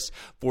Harris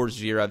for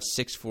Zverev,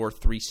 6-4,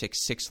 3-6,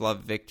 6-love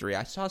victory.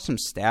 I saw some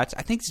stats.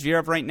 I think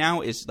Zverev right now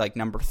is like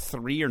number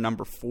 3 or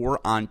number 4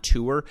 on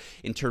tour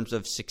in terms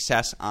of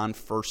success on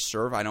first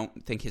serve. I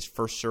don't think his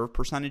first serve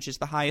percentage is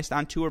the highest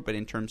on tour, but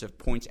in terms of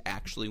points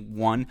actually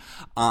won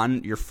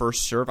on your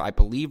first serve, I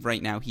believe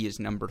right now he is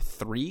number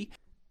 3.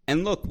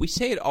 And look, we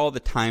say it all the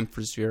time for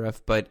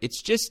Zverev, but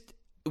it's just,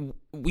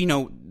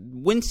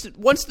 once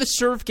the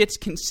serve gets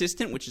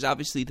consistent, which is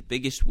obviously the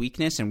biggest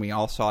weakness, and we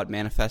all saw it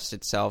manifest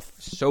itself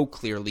so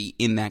clearly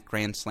in that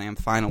Grand Slam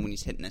final when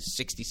he's hitting a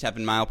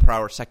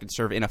 67-mile-per-hour second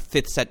serve in a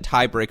fifth-set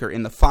tiebreaker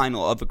in the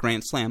final of a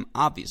Grand Slam,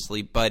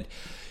 obviously. But,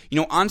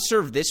 on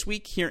serve this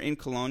week here in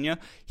Cologne,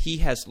 he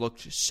has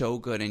looked so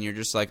good, and you're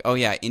just like, oh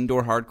yeah,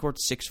 indoor hardcourt,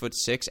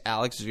 6'6",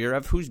 Alex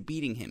Zverev, who's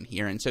beating him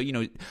here? And so,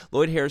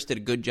 Lloyd Harris did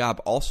a good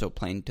job also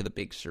playing to the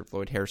big serve.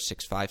 Lloyd Harris,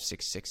 6'5",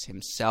 6'6",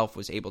 himself,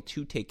 was able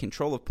to take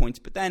control of points,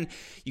 but then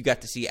you got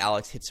to see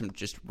Alex hit some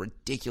just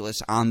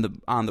ridiculous on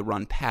the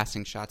run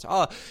passing shots.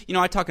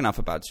 I talk enough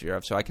about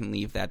Zverev, so I can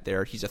leave that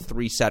there. He's a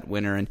 3-set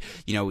winner, and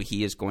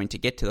he is going to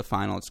get to the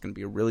final. It's going to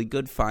be a really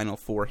good final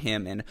for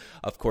him, and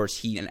of course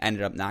he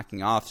ended up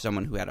knocking off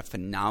someone who had a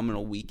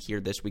phenomenal week here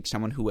this week,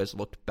 someone who has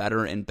looked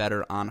better and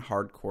better on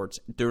hard courts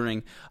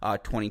during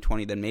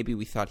 2020 than maybe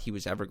we thought he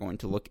was ever going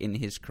to look in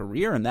his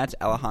career, and that's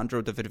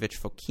Alejandro Davidovich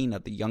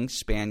Fokina, the young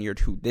Spaniard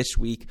who this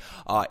week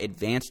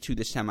advanced to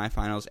the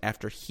semifinals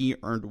after he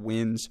earned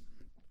wins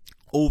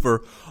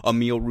over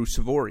Emil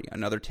Ruusuvuori,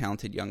 another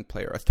talented young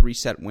player, a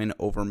 3-set win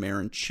over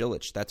Marin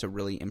Cilic. That's a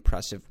really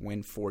impressive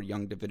win for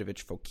young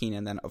Davidovich Fokina,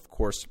 and then of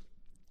course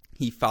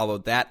he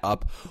followed that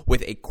up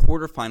with a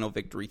quarterfinal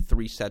victory,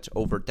 3 sets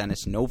over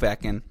Denis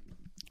Novak. And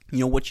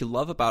what you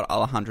love about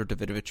Alejandro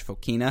Davidovich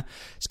Fokina,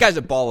 this guy's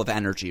a ball of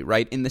energy,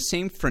 right? In the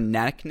same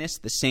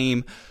freneticness, the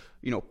same,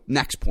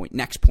 next point,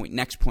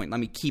 let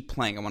me keep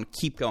playing. I want to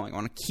keep going. I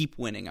want to keep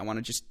winning. I want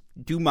to just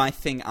do my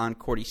thing on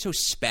court. He's so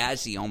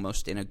spazzy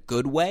almost in a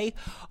good way.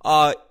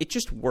 It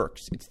just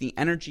works. It's the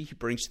energy he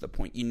brings to the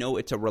point.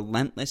 It's a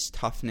relentless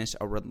toughness,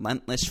 a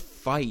relentless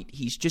fight.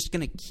 He's just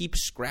going to keep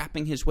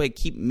scrapping his way,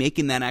 keep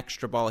making that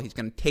extra ball. He's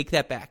going to take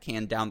that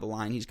backhand down the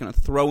line. He's going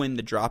to throw in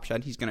the drop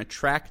shot. He's going to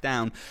track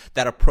down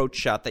that approach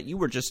shot that you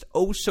were just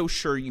so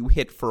sure you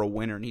hit for a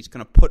winner, and he's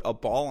going to put a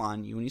ball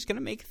on you, and he's going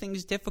to make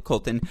things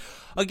difficult. And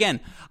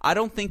again, I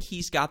don't think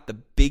he's got the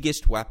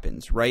biggest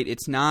weapons, right?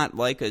 It's not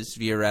like a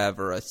Zverev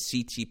or a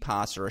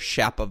Tsitsipas or a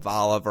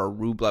Shapovalov or a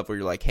Rublev where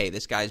you're like, hey,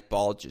 this guy's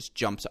ball just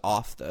jumps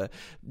off the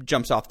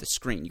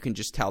screen. You can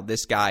just tell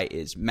this guy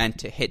is meant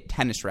to hit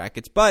tennis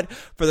rackets. But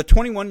for the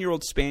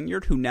 21-year-old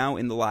Spaniard, who now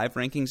in the live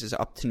rankings is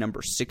up to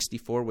number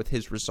 64 with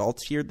his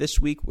results here this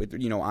week, with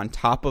on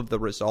top of the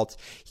results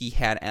he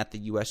had at the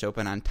U.S.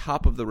 Open, on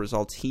top of the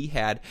results he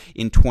had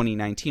in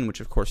 2019, which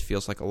of course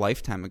feels like a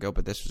lifetime ago,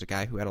 but this was a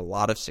guy who had a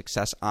lot of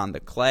success on the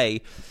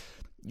clay.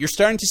 You're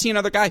starting to see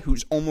another guy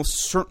who's almost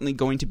certainly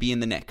going to be in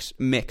the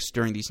mix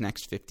during these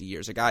next 50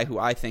 years. A guy who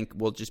I think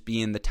will just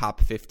be in the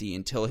top 50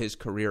 until his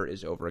career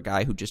is over. A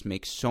guy who just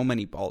makes so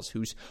many balls,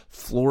 whose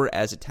floor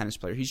as a tennis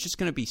player, he's just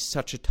going to be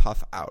such a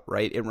tough out,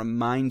 right? It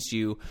reminds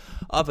you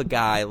of a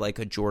guy like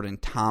a Jordan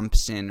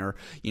Thompson or,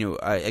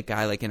 a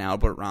guy like an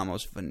Albert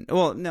Ramos.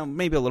 Well, no,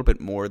 maybe a little bit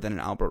more than an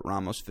Albert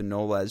Ramos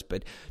Vinolas,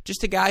 but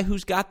just a guy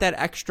who's got that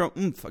extra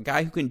oomph, a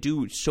guy who can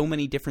do so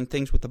many different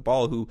things with the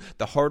ball, who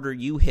the harder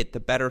you hit, the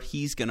better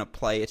he's going to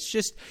play. It's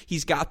just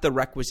he's got the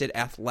requisite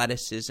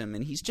athleticism,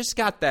 and he's just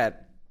got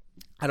that,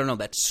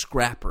 that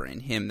scrapper in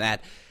him,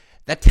 that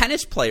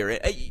tennis player.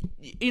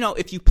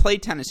 If you play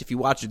tennis, if you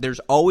watch it, there's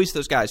always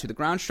those guys who the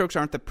ground strokes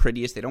aren't the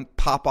prettiest. They don't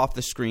pop off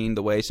the screen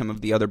the way some of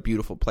the other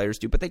beautiful players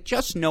do, but they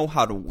just know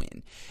how to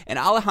win. And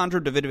Alejandro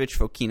Davidovich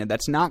Fokina,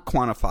 that's not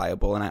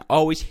quantifiable, and I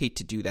always hate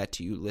to do that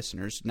to you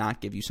listeners, not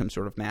give you some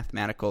sort of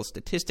mathematical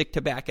statistic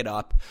to back it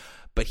up,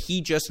 but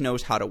he just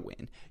knows how to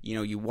win.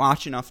 You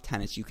watch enough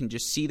tennis, you can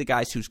just see the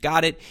guys who's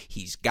got it,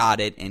 he's got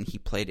it, and he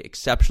played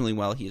exceptionally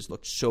well. He has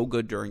looked so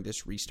good during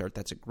this restart.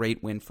 That's a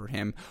great win for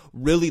him.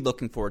 Really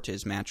looking forward to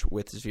his match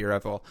with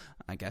Zverev. Well,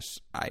 I guess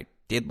I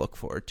did look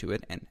forward to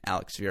it, and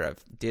Alex Zverev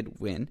did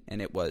win,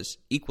 and it was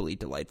equally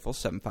delightful,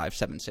 7-5,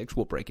 7-6.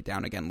 We'll break it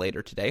down again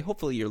later today.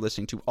 Hopefully you're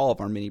listening to all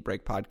of our mini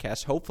break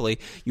podcasts. Hopefully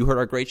you heard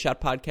our Great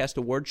Shot Podcast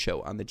Award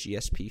Show on the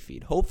GSP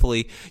feed.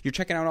 Hopefully you're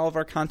checking out all of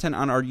our content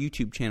on our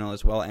YouTube channel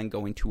as well and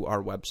going to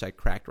our website,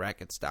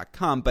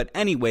 crackedrackets.com. But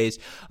anyways,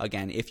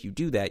 again, if you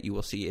do that, you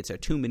will see it's a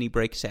 2 mini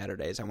break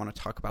Saturdays. I want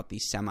to talk about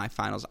these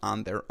semifinals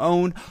on their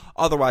own.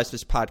 Otherwise,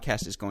 this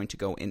podcast is going to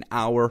go an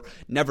hour.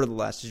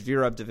 Nevertheless,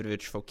 Zverev,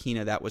 Davidovich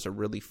Fokina, that was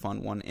a really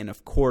fun one. And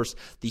of course,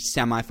 the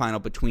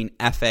semifinal between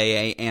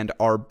FAA and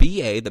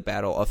RBA, the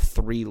battle of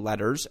 3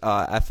 letters.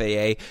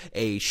 FAA,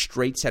 a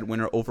straight set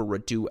winner over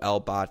Radu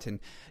Elbot. And,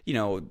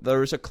 there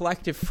was a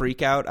collective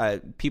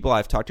freakout. People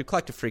I've talked to,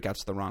 collective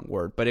freakout's the wrong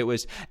word, but it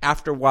was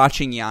after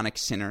watching Jannik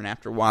Sinner and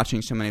after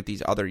watching so many of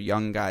these other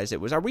young guys,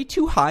 it was, are we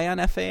too high on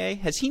FAA?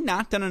 Has he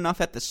not done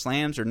enough at the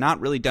slams or not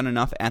really done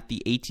enough at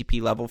the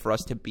ATP level for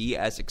us to be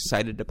as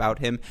excited about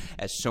him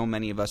as so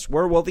many of us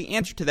were? Well, the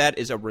answer to that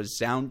is a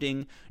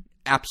resounding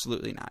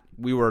Absolutely not.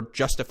 We were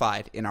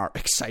justified in our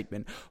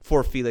excitement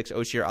for Felix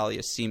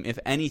Auger-Aliassime. If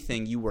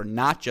anything, you were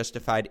not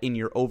justified in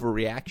your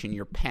overreaction,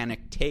 your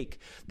panic take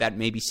that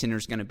maybe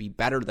Sinner's going to be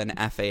better than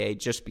FAA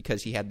just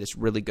because he had this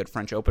really good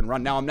French Open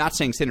run. Now, I'm not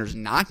saying Sinner's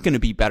not going to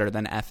be better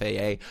than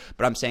FAA,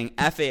 but I'm saying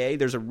FAA,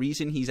 there's a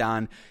reason he's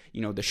on,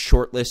 the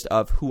short list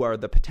of who are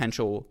the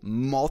potential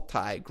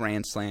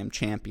multi-Grand Slam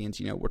champions.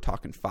 We're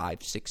talking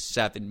 5, 6,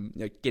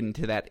 7, getting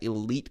to that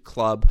elite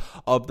club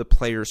of the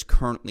players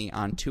currently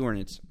on tour,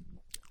 and it's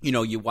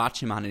you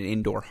watch him on an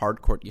indoor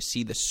hard court, you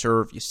see the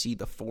serve, you see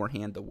the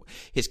forehand,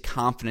 his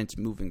confidence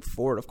moving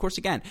forward. Of course,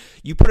 again,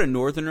 you put a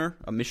Northerner,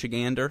 a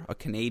Michigander, a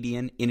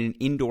Canadian in an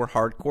indoor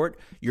hard court,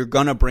 you're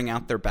going to bring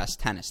out their best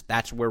tennis.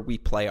 That's where we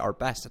play our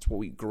best. That's what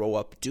we grow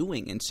up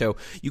doing. And so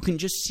you can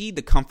just see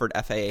the comfort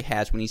FAA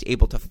has when he's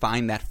able to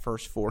find that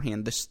first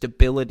forehand, the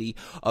stability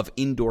of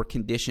indoor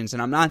conditions.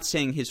 And I'm not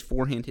saying his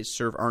forehand, his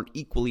serve aren't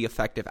equally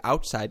effective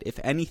outside. If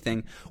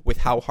anything, with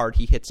how hard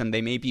he hits them,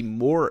 they may be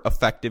more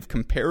effective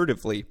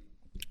comparatively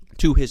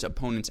to his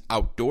opponents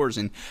outdoors,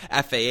 and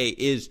FAA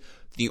is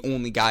the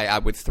only guy I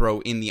would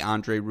throw in the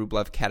Andrei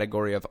Rublev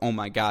category of, oh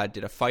my God,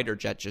 did a fighter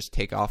jet just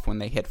take off when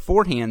they hit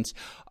forehands?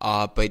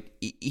 But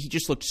he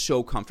just looked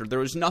so comfortable. There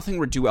was nothing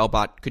Radu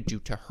Albot could do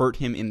to hurt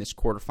him in this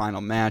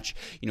quarterfinal match.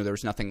 There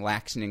was nothing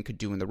Laaksonen could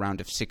do in the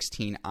round of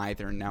 16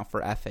 either. And now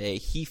for FAA,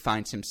 he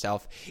finds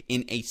himself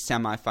in a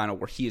semifinal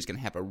where he is going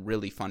to have a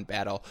really fun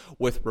battle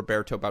with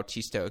Roberto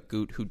Bautista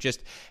Agut, who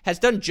just has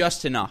done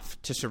just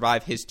enough to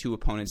survive his two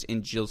opponents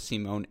in Gilles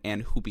Simon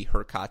and Hubert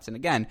Hurkacz. And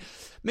again,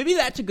 maybe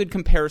that's a good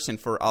comparison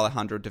for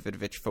Alejandro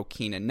Davidovich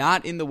Fokina.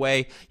 Not in the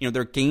way,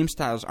 their game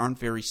styles aren't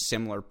very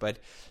similar, but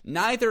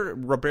neither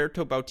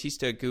Roberto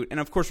Bautista Agut,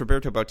 and of course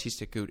Roberto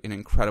Bautista Agut, an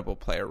incredible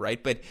player,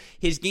 right? But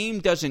his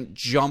game doesn't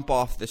jump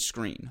off the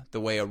screen the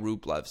way a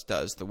Rublev's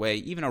does, the way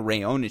even a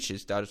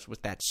Raonic's does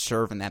with that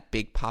serve and that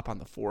big pop on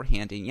the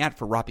forehand. And yet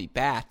for Robbie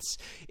Batts,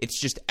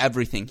 it's just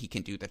everything he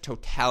can do, the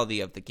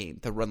totality of the game,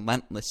 the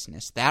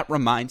relentlessness. That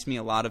reminds me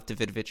a lot of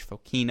Davidovich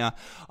Fokina.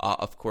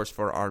 Of course,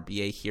 for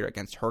RBA here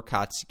against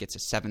Hurkacz, he gets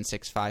a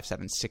 7-6,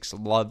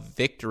 5-7-6 love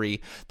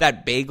victory.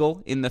 That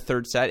bagel in the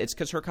third set, it's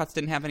because Hurkacz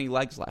didn't have any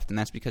legs left, and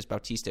that's because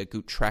Bautista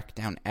Agut tracked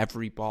down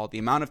every ball. The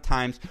amount of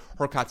times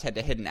Hurkacz had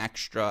to hit an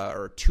extra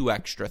or 2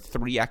 extra,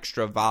 3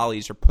 extra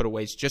volleys or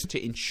putaways just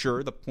to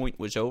ensure the point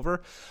was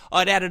over,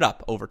 it added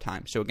up over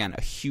time. So again,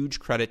 a huge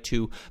credit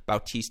to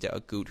Bautista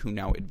Agut, who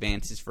now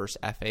advances versus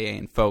FAA.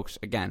 And folks,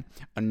 again,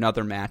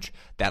 another match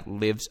that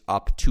lives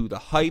up to the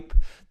hype.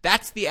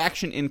 That's the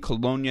action in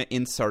Colonia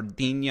in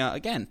Sardinia.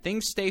 Again,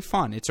 things stay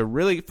fun. It's a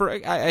really,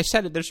 I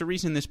said it, there's a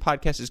reason this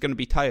podcast is going to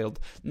be titled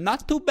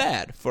Not Too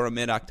Bad for a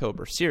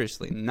Mid-October.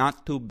 Seriously,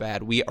 not too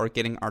bad. We are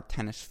getting our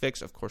tennis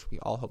fix. Of course, we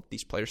all hope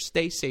these players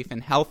stay safe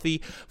and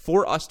healthy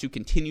for us to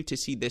continue to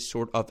see this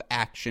sort of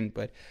action.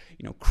 But,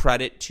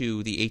 credit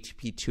to the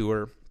ATP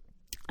Tour.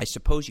 I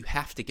suppose you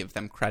have to give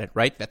them credit,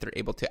 right, that they're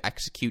able to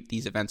execute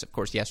these events. Of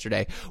course,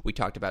 yesterday we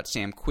talked about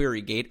Sam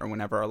Querrey-gate, or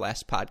whenever our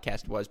last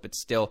podcast was, but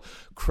still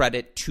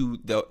credit to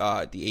the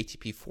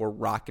ATP for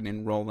rocking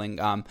and rolling.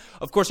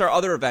 Of course, our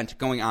other event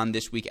going on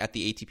this week at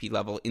the ATP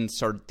level in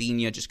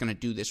Sardinia, just going to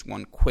do this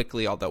one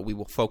quickly, although we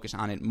will focus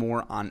on it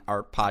more on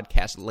our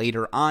podcast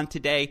later on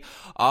today.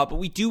 But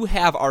we do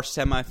have our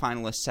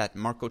semifinalist set,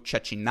 Marco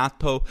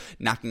Cecchinato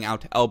knocking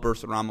out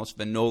Elbrus Ramos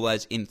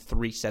Vinolas in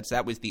 3 sets.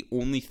 That was the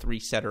only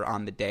 3-setter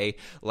on the day.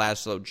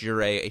 Laszlo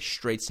Djere, a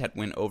straight set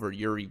win over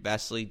Yuri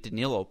Vesely.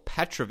 Danilo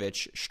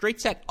Petrovic, straight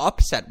set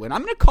upset win.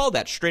 I'm going to call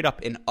that straight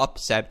up an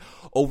upset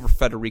over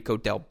Federico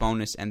Del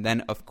Bonis. And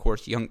then, of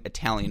course, young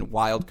Italian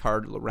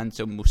wildcard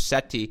Lorenzo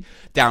Musetti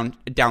down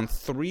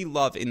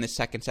 3-love in the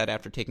second set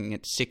after taking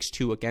it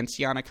 6-2 against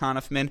Yannick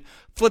Hanfmann.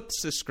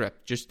 Flips the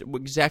script. Just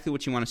exactly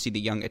what you want to see the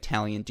young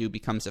Italian do.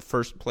 Becomes the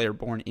first player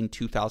born in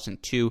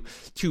 2002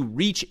 to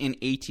reach an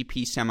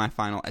ATP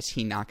semifinal as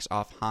he knocks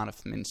off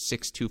Hanfmann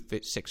 6-2,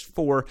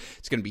 6-4.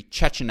 It's going to be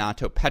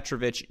Cecchinato,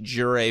 Petrovic,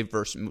 Djere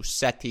versus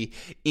Musetti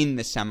in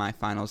the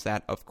semifinals.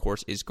 That, of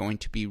course, is going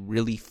to be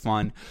really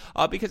fun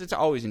because it's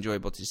always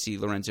enjoyable to see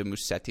Lorenzo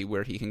Musetti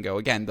where he can go.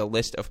 Again, the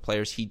list of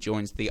players he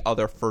joins, the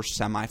other first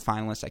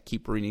semifinalists, I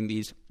keep reading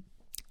these.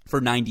 For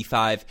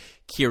 95,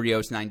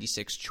 Kyrgios,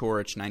 96,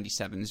 Coric,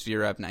 97,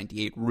 Zverev,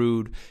 98,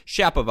 Ruud,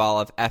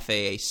 Shapovalov,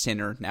 FAA,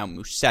 Sinner, now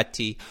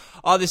Musetti.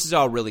 This is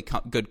all really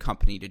good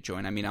company to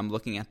join. I mean, I'm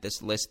looking at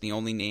this list. The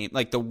only name,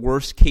 like the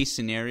worst case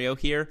scenario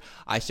here,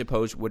 I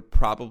suppose would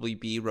probably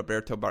be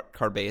Roberto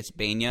Carballes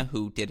Baena,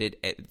 who did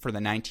it for the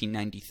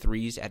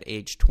 1993s at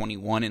age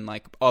 21. And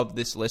like of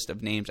this list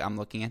of names I'm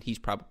looking at, he's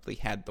probably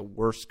had the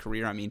worst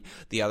career. I mean,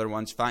 the other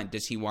one's fine.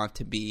 Does he want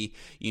to be,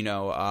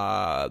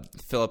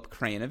 Filip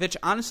Krajinovic?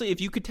 Honestly, if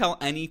you could tell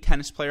any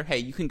tennis player, hey,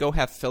 you can go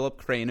have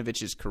Filip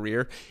Krajinovic's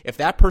career, if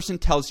that person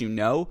tells you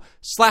no,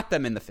 slap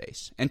them in the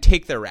face and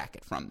take their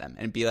racket from them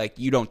and be like,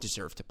 you don't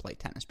deserve to play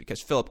tennis because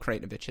Filip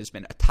Krajinovic has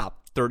been a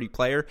top 30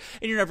 player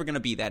and you're never going to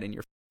be that in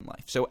your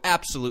life. So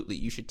absolutely,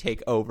 you should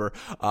take over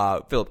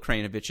Filip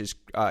Krajinović's.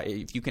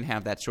 If you can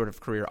have that sort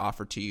of career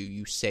offered to you,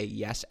 you say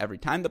yes every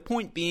time. The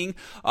point being,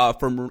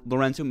 for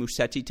Lorenzo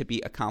Musetti to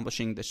be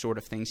accomplishing the sort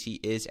of things he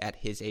is at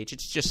his age,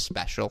 it's just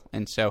special.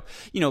 And so,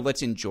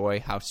 let's enjoy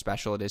how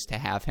special it is to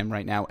have him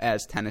right now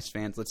as tennis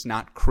fans. Let's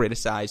not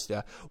criticize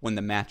when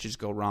the matches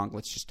go wrong.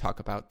 Let's just talk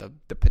about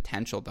the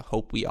potential, the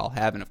hope we all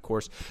have. And of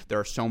course, there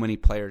are so many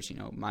players.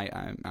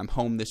 I'm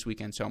home this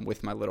weekend, so I'm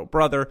with my little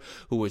brother,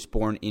 who was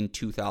born in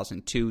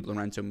 2002.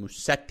 Lorenzo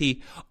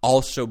Musetti,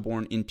 also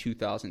born in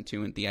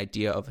 2002, and the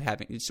idea of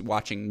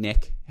watching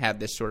Nick have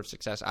this sort of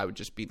success, I would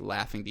just be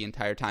laughing the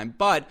entire time.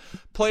 But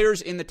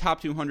players in the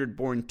top 200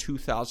 born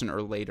 2000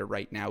 or later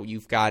right now,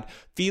 you've got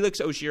Felix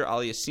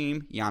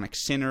Auger-Aliassime, Jannik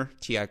Sinner,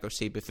 Thiago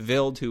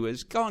Seyboth-Wild, who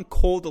has gone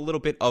cold a little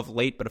bit of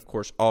late, but of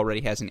course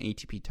already has an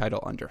ATP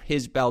title under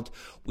his belt.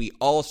 We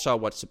all saw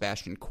what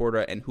Sebastian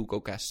Korda and Hugo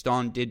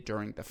Gaston did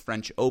during the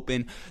French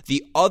Open.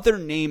 The other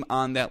name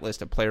on that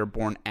list, a player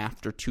born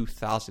after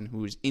 2000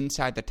 who is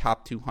inside the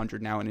top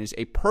 200 now and is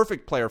a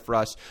perfect player for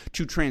us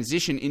to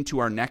transition into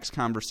our next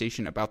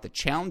conversation about the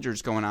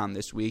challengers going on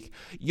this week,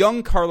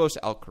 young Carlos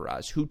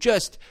Alcaraz, who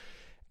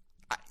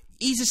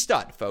he's a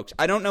stud, folks.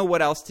 I don't know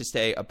what else to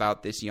say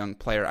about this young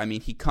player. I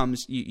mean,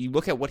 you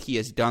look at what he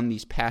has done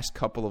these past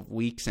couple of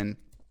weeks, and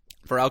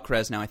for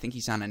Alcaraz now, I think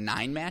he's on a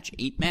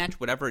 8-match,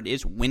 whatever it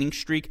is, winning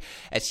streak,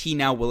 as he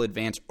now will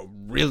advance a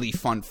really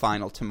fun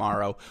final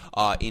tomorrow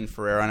in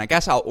Ferrara. And I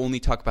guess I'll only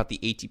talk about the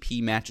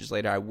ATP matches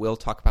later. I will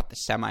talk about the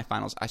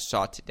semifinals I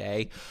saw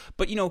today.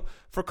 But,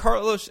 for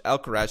Carlos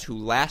Alcaraz, who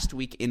last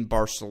week in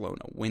Barcelona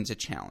wins a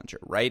challenger,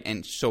 right?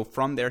 And so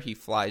from there, he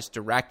flies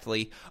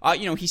directly.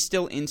 He's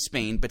still in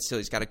Spain, but still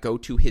he's got to go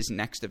to his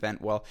next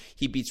event. Well,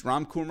 he beats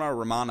Ramkumar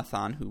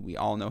Ramanathan, who we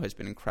all know has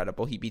been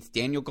incredible. He beats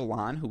Daniel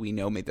Galan, who we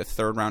know made the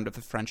third round of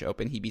the French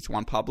Open. He beats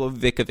Juan Pablo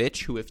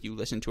Vicovich, who, if you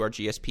listen to our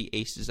GSP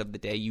Aces of the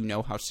Day, you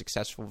know how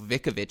successful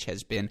Vicovich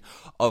has been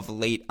of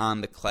late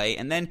on the clay.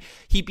 And then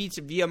he beats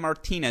Villa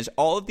Martinez.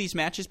 All of these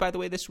matches, by the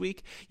way, this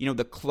week,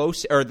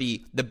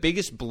 the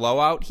biggest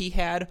blowout he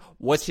had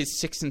was his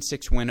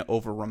 6-6 win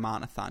over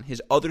Ramanathan.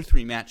 His other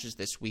 3 matches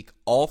this week,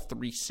 all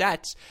 3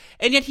 sets,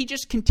 and yet he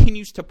just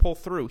continues to pull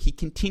through. He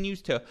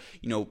continues to,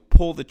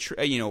 pull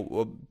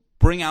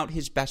bring out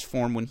his best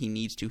form when he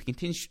needs to. He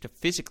continues to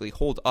physically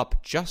hold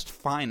up just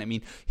fine. I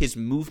mean, his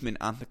movement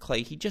on the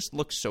clay, he just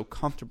looks so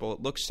comfortable.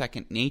 It looks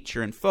second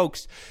nature. And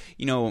folks,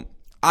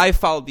 I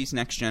followed these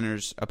next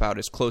geners about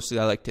as closely,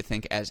 I like to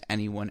think, as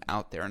anyone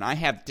out there. And I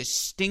have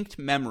distinct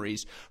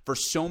memories for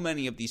so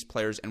many of these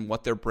players and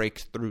what their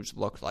breakthroughs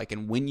looked like.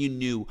 And when you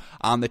knew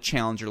on the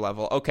challenger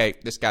level, okay,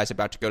 this guy's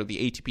about to go to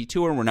the ATP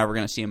Tour, and we're never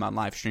going to see him on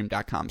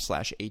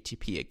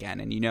livestream.com/ATP again.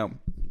 And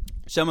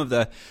some of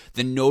the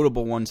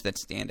notable ones that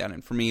stand out,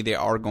 and for me, they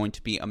are going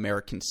to be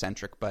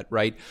American-centric, but,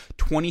 right,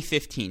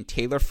 2015,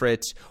 Taylor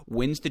Fritz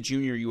wins the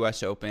Junior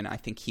U.S. Open. I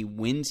think he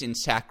wins in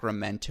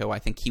Sacramento. I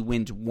think he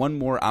wins one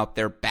more out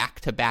there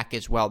back-to-back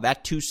as well.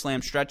 That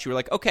 2-slam stretch, you were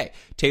like, okay,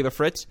 Taylor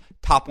Fritz,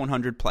 top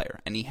 100 player,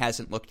 and he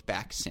hasn't looked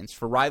back since.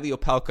 For Riley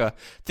Opelka, I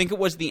think it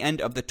was the end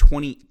of the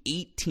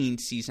 2018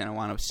 season, I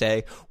want to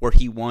say, where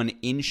he won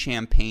in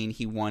Champaign,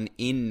 he won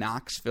in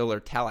Knoxville or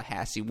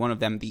Tallahassee, one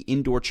of them, the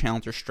indoor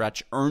challenger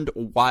stretch, earned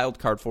a wild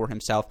card for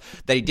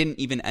himself that he didn't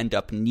even end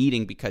up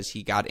needing because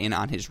he got in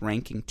on his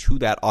ranking to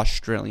that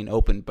Australian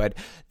Open. But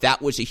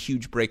that was a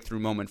huge breakthrough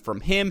moment from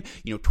him.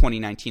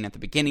 2019 at the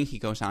beginning, he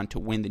goes on to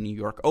win the New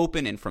York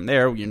Open, and from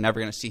there, you're never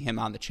going to see him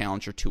on the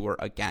Challenger Tour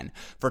again.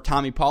 For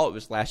Tommy Paul, it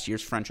was last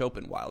year's French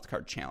Open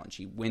wildcard challenge.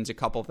 He wins a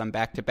couple of them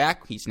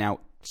back-to-back. He's now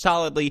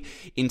solidly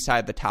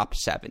inside the top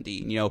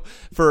 70.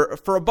 For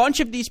a bunch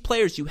of these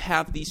players, you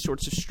have these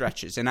sorts of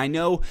stretches. And I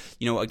know,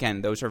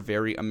 again, those are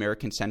very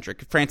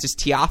American-centric. Frances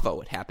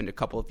Tiafoe, it happened a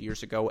couple of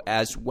years ago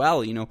as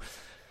well.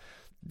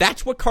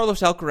 That's what Carlos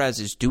Alcaraz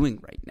is doing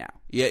right now.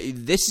 Yeah,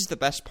 this is the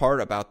best part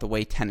about the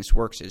way tennis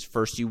works is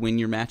first you win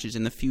your matches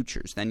in the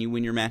futures, then you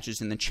win your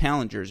matches in the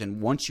challengers,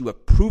 and once you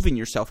have proven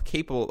yourself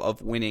capable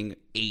of winning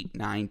 8,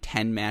 9,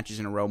 10 matches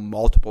in a row,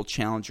 multiple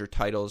challenger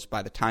titles,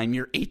 by the time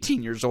you're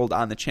 18 years old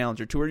on the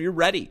Challenger Tour, you're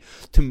ready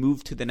to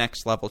move to the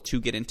next level, to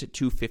get into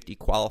 250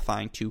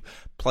 qualifying, to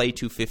play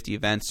 250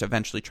 events,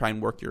 eventually try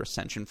and work your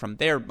ascension from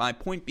there. My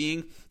point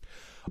being,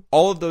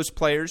 all of those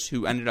players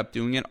who ended up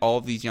doing it, all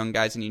of these young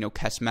guys, and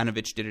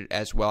Kecmanovic did it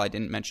as well. I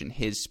didn't mention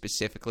his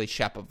specifically.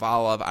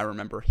 Shapovalov, I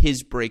remember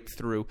his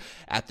breakthrough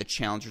at the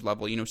challenger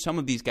level. Some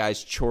of these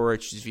guys,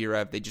 Coric,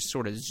 Zverev, they just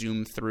sort of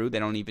zoom through. They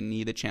don't even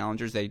need the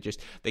challengers. They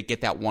get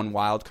that one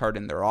wild card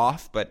and they're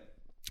off. But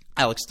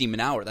Alex de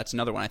Minaur, that's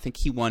another one. I think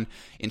he won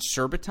in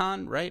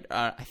Surbiton, right?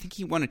 I think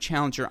he won a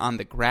challenger on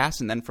the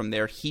grass, and then from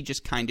there he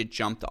just kind of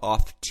jumped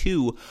off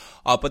too.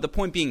 But the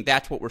point being,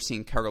 that's what we're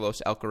seeing Carlos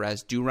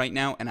Alcaraz do right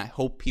now, and I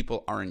hope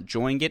people are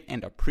enjoying it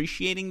and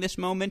appreciating this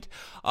moment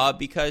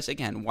because,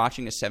 again,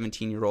 watching a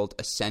 17-year-old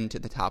ascend to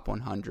the top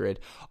 100,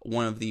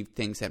 one of the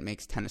things that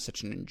makes tennis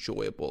such an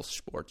enjoyable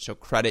sport. So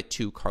credit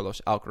to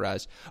Carlos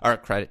Alcaraz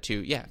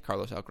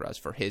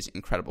for his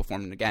incredible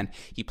form. And again,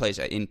 he plays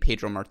in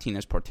Pedro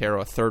Martinez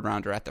Portero, a third-round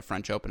rounder at the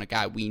French Open, a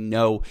guy we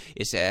know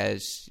is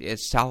as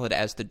solid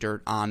as the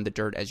dirt on the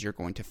dirt as you're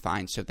going to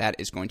find. So that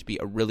is going to be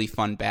a really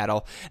fun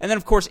battle. And then,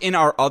 of course, in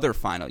our other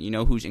final, you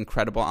know who's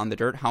incredible on the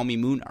dirt? Jaume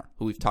Munar,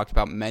 who we've talked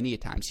about many a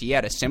times. He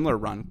had a similar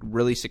run,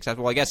 really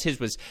successful. I guess his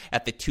was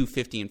at the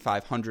 250 and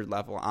 500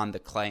 level on the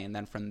clay, and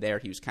then from there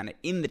he was kind of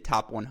in the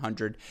top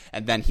 100,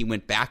 and then he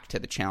went back to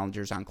the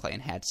challengers on clay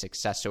and had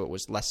success, so it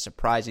was less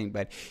surprising.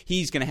 But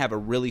he's going to have a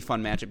really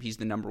fun matchup. He's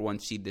the number 1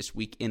 seed this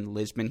week in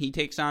Lisbon. He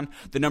takes on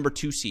the number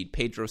 2 seed,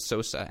 Pedro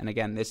Sosa, and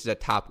again, this is a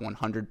top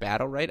 100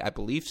 battle, right? I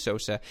believe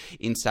Sosa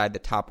inside the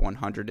top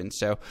 100, and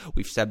so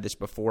we've said this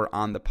before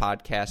on the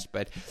podcast,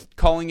 but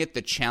calling it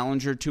the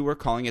Challenger Tour,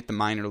 calling it the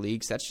minor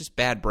leagues, that's just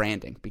bad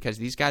branding, because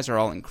these guys are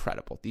all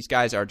incredible. These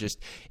guys are just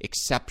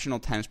exceptional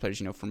tennis players.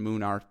 You know, for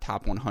Munar,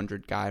 top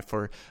 100 guy.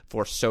 For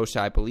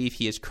Sosa, I believe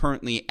he is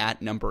currently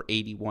at number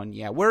 81.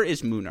 Yeah, where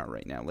is Munar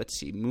right now? Let's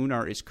see.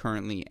 Munar is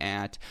currently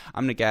at,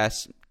 I'm going to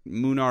guess,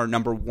 Munar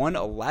number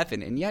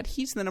 111, and yet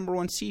he's the number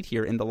 1 seed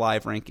here in the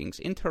live rankings.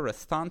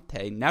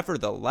 Interessante.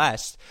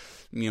 Nevertheless,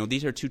 you know,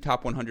 these are 2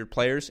 top 100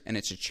 players, and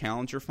it's a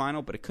challenger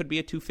final, but it could be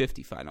a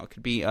 250 final. It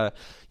could be,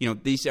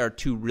 these are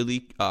 2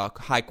 really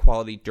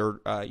high-quality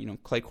dirt,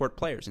 clay court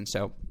players, and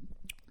so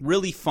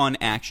really fun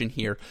action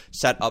here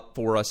set up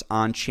for us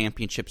on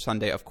Championship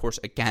Sunday. Of course,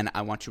 again,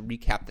 I want to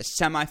recap the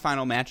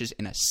semifinal matches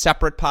in a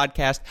separate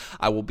podcast.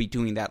 I will be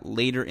doing that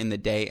later in the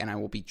day, and I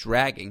will be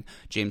dragging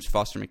James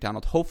Foster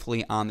McDonald,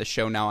 hopefully, on the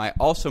show. Now, I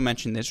also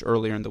mentioned this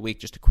earlier in the week,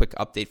 just a quick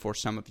update for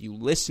some of you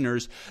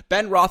listeners.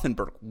 Ben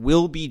Rothenberg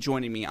will be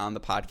joining me on the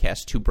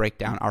podcast to break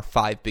down our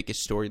 5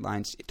 biggest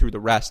storylines through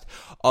the rest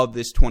of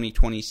this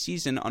 2020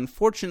 season.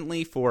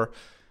 Unfortunately for,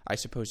 I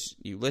suppose,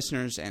 you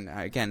listeners, and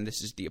again,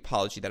 this is the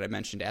apology that I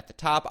mentioned at the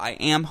top. I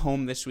am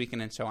home this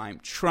weekend, and so I'm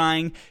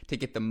trying to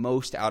get the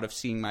most out of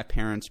seeing my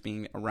parents,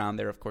 being around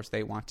there. Of course,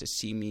 they want to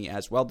see me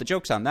as well. The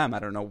joke's on them. I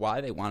don't know why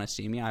they want to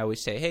see me. I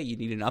always say, hey, you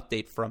need an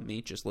update from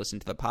me, just listen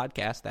to the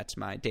podcast. That's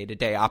my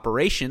day-to-day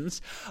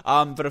operations.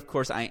 But of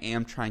course, I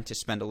am trying to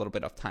spend a little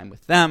bit of time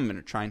with them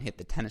and try and hit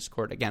the tennis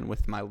court again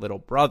with my little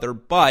brother.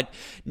 But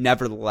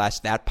nevertheless,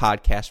 that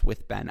podcast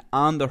with Ben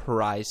on the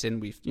horizon.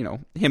 We've,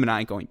 him and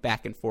I going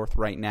back and forth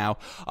right now.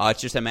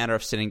 It's just a matter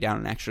of sitting down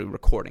and actually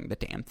recording the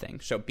damn thing.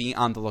 So be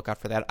on the lookout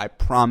for that. I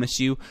promise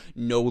you,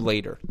 no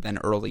later than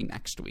early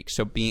next week.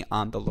 So be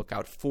on the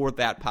lookout for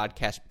that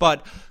podcast.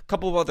 But a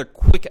couple of other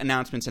quick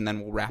announcements, and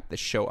then we'll wrap this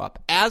show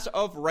up. As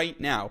of right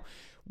now,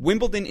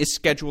 Wimbledon is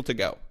scheduled to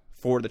go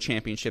for the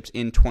championships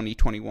in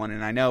 2021.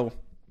 And I know,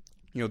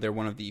 they're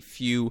one of the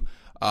few,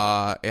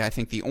 I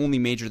think the only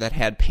major that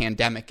had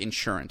pandemic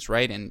insurance,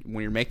 right? And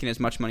when you're making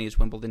as much money as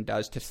Wimbledon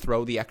does, to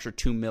throw the extra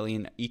 $2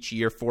 million each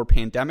year for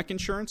pandemic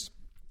insurance,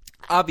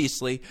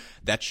 obviously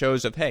that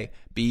shows of, hey,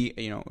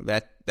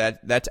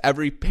 that's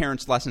every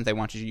parent's lesson. They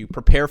want you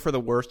prepare for the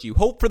worst, you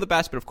hope for the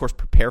best, but of course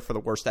prepare for the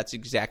worst. That's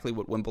exactly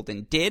what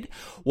Wimbledon did.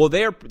 Well,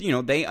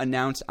 they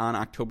announced on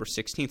October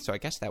 16th, so I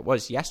guess that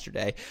was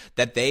yesterday,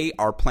 that they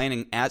are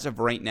planning as of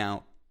right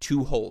now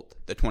to hold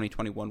the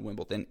 2021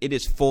 Wimbledon. It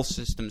is full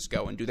systems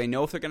go. And do they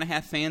know if they're going to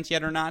have fans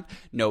yet or not?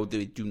 No,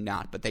 they do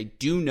not. But they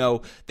do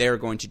know they are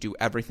going to do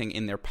everything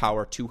in their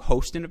power to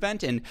host an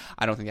event. And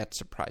I don't think that's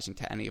surprising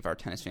to any of our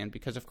tennis fans,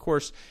 because, of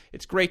course,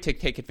 it's great to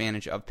take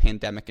advantage of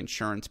pandemic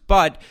insurance.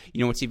 But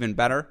you know what's even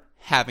better?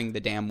 Having the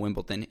damn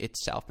Wimbledon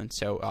itself. And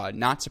so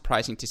not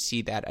surprising to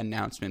see that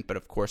announcement, but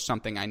of course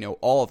something I know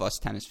all of us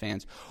tennis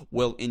fans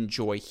will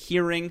enjoy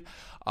hearing.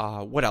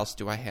 What else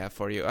do I have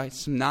for you?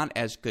 Some not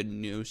as good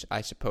news,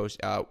 I suppose.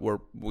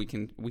 We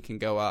can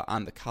go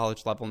on the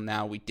college level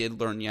now. We did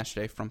learn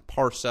yesterday from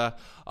Parsa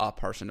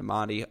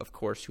Namadi, of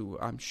course, who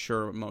I'm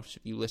sure most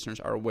of you listeners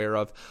are aware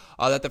of,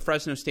 that the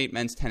Fresno State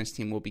men's tennis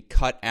team will be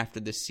cut after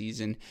this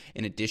season.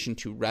 In addition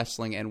to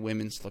wrestling and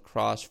women's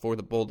lacrosse for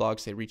the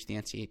Bulldogs, they reached the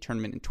NCAA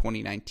tournament in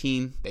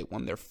 2019. They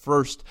won their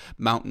first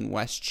Mountain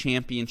West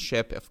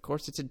championship. Of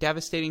course, it's a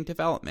devastating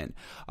development.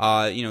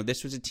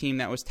 This was a team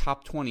that was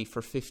top 20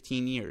 for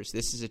 15 years.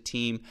 This is a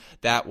team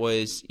that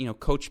was,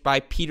 coached by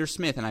Peter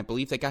Smith, and I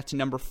believe they got to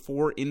number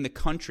 4 in the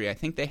country. I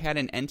think they had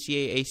an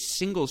NCAA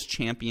singles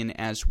champion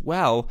as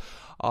well.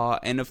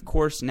 And of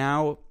course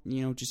now,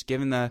 just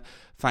given the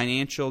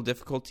financial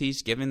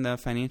difficulties, given the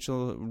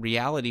financial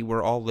reality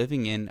we're all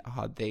living in,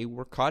 they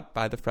were cut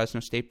by the Fresno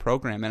State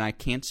program. And I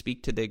can't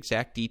speak to the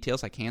exact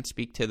details. I can't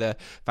speak to the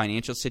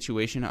financial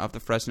situation of the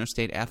Fresno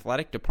State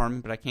athletic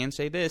department, but I can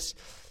say this.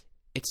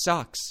 It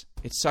sucks.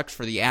 It sucks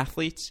for the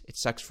athletes. It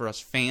sucks for us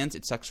fans.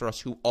 It sucks for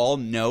us who all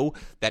know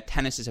that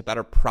tennis is a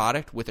better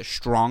product with a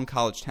strong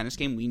college tennis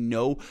game. We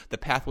know the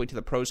pathway to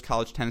the pros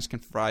college tennis can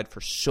provide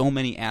for so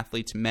many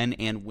athletes, men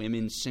and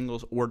women,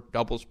 singles or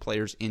doubles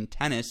players in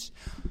tennis.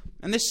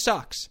 And this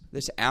sucks.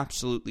 This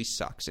absolutely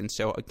sucks. And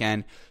so,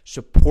 again,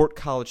 support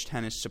college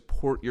tennis.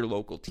 Support your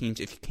local teams.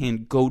 If you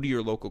can, go to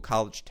your local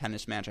college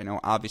tennis match. I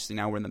know, obviously,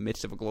 now we're in the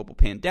midst of a global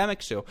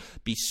pandemic, so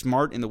be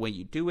smart in the way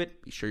you do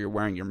it. Be sure you're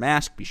wearing your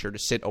mask. Be sure to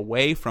sit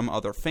away from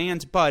other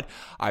fans. But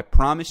I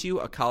promise you,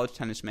 a college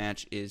tennis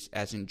match is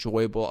as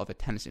enjoyable of a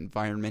tennis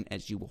environment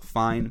as you will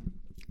find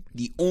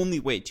The only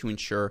way to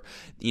ensure,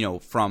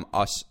 from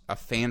us, a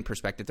fan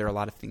perspective, there are a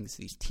lot of things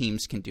these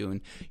teams can do.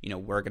 And,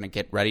 we're going to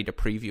get ready to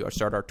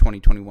start our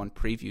 2021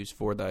 previews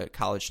for the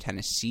college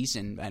tennis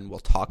season. And we'll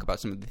talk about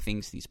some of the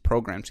things these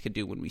programs can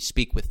do when we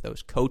speak with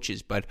those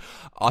coaches. But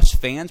us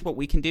fans, what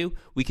we can do,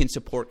 we can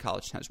support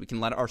college tennis. We can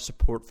let our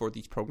support for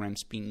these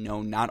programs be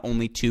known, not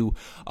only to,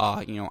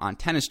 on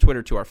tennis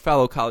Twitter, to our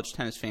fellow college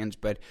tennis fans,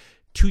 but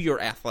to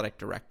your athletic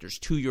directors,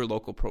 to your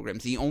local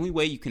programs. The only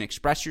way you can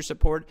express your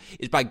support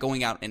is by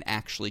going out and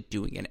actually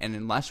doing it. And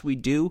unless we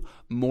do,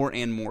 more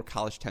and more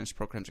college tennis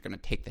programs are going to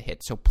take the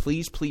hit. So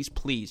please, please,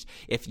 please,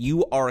 if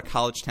you are a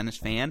college tennis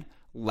fan,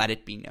 let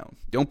it be known.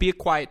 Don't be a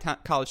quiet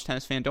college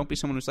tennis fan. Don't be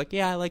someone who's like,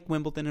 yeah, I like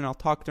Wimbledon and I'll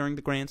talk during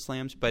the Grand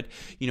Slams, but,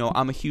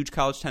 I'm a huge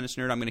college tennis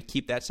nerd. I'm going to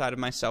keep that side of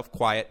myself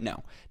quiet.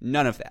 No,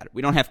 none of that.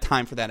 We don't have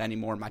time for that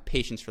anymore. My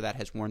patience for that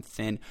has worn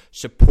thin.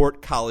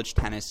 Support college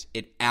tennis.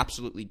 It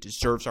absolutely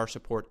deserves our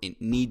support.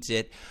 It needs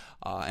it.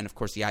 And, of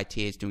course, the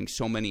ITA is doing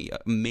so many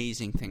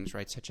amazing things,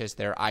 right, such as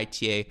their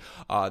ITA,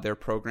 their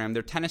program,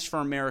 their Tennis for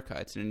America.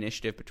 It's an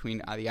initiative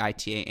between the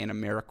ITA and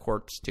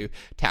AmeriCorps to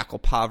tackle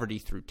poverty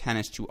through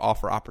tennis, to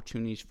offer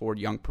opportunities for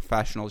young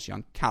professionals,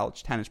 young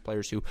college tennis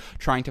players who are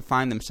trying to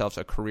find themselves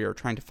a career,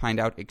 trying to find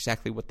out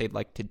exactly what they'd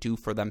like to do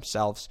for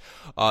themselves.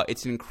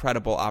 It's an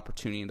incredible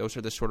opportunity, and those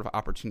are the sort of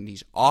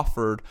opportunities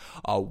offered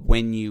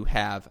when you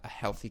have a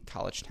healthy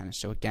college tennis.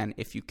 So, again,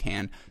 if you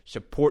can,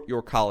 support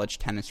your college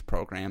tennis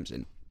programs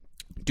and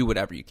do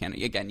whatever you can.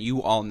 Again,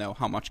 you all know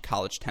how much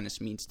college tennis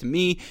means to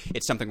me.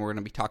 It's something we're going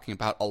to be talking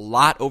about a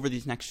lot over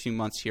these next few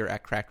months here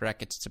at Cracked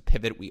Racquets. It's a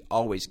pivot we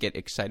always get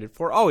excited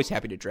for. Always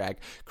happy to drag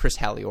Chris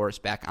Halioris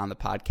back on the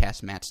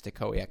podcast, Matt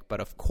Stakoyak. But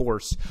of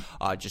course,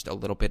 just a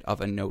little bit of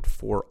a note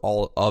for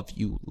all of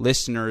you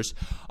listeners.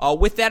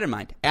 With that in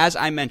mind, as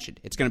I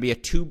mentioned, it's going to be a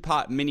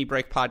two-pot mini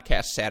break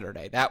podcast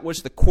Saturday. That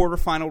was the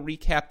quarterfinal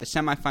recap. The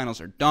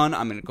semifinals are done.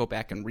 I'm going to go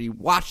back and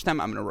rewatch them.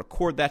 I'm going to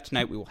record that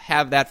tonight. We will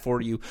have that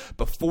for you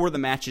before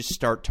the matches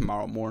start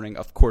tomorrow morning.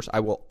 Of course, I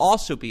will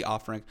also be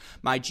offering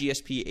my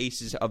GSP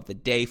Aces of the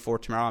Day for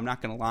tomorrow. I'm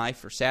not going to lie,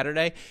 for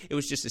Saturday, it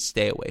was just a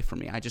stay away for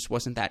me. I just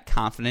wasn't that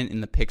confident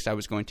in the picks I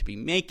was going to be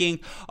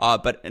making,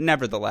 but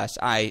nevertheless,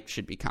 I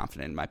should be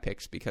confident in my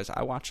picks because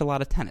I watch a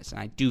lot of tennis, and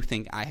I do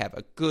think I have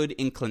a good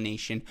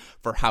inclination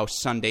for how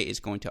Sunday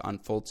is going to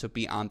unfold, so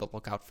be on the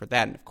lookout for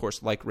that. And of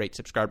course, like, rate,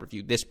 subscribe,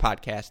 review this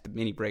podcast, the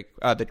mini break,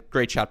 the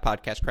Great Shot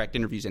Podcast, Cracked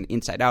Interviews, and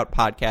Inside Out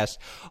podcast.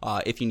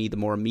 If you need the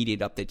more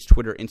immediate updates,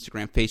 Twitter, Instagram,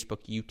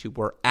 Facebook, YouTube,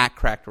 we're at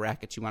Cracked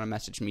Racquets. You want to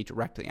message me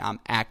directly, I'm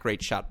at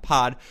Great Shot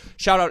Pod.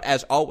 Shout out,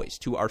 as always,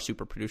 to our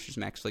super producers,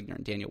 Max Ligner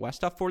and Daniel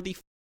Westoff, for the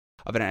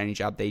of any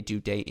job they do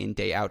day in,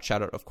 day out.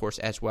 Shout out, of course,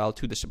 as well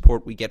to the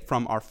support we get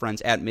from our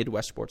friends at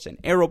Midwest Sports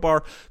and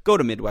AeroBar. Go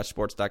to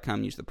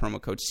MidwestSports.com, use the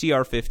promo code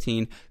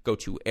CR15. Go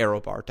to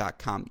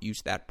AeroBar.com,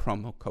 use that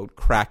promo code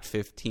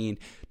CRACKED15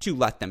 to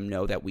let them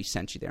know that we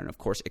sent you there. And, of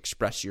course,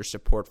 express your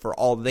support for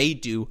all they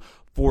do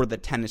for the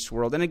tennis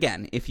world. And,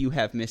 again, if you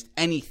have missed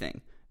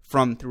anything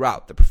from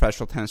throughout the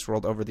professional tennis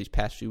world over these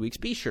past few weeks,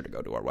 be sure to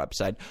go to our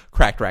website,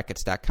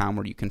 crackedrackets.com,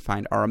 where you can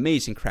find our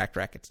amazing Cracked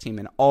Racquets team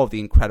and all of the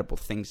incredible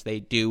things they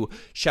do.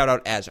 Shout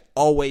out, as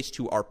always,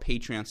 to our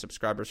Patreon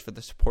subscribers for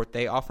the support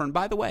they offer. And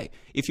by the way,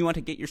 if you want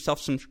to get yourself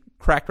some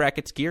Cracked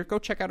Racquets gear, go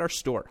check out our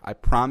store. I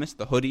promise,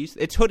 the hoodies,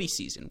 it's hoodie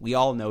season. We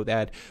all know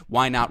that.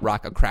 Why not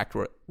rock a Cracked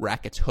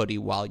Racquets hoodie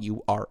while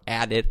you are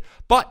at it?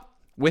 But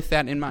with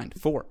that in mind,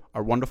 for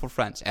our wonderful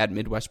friends at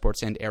Midwest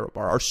Sports and AeroBar,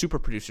 our super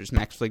producers,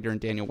 Max Ligner and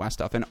Daniel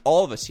Westoff, and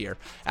all of us here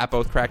at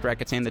both Cracked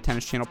Racquets and the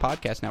Tennis Channel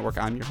Podcast Network,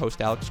 I'm your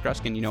host, Alex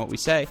Gruskin. You know what we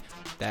say.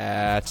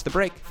 That's the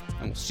break,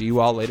 and we'll see you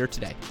all later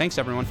today. Thanks,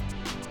 everyone.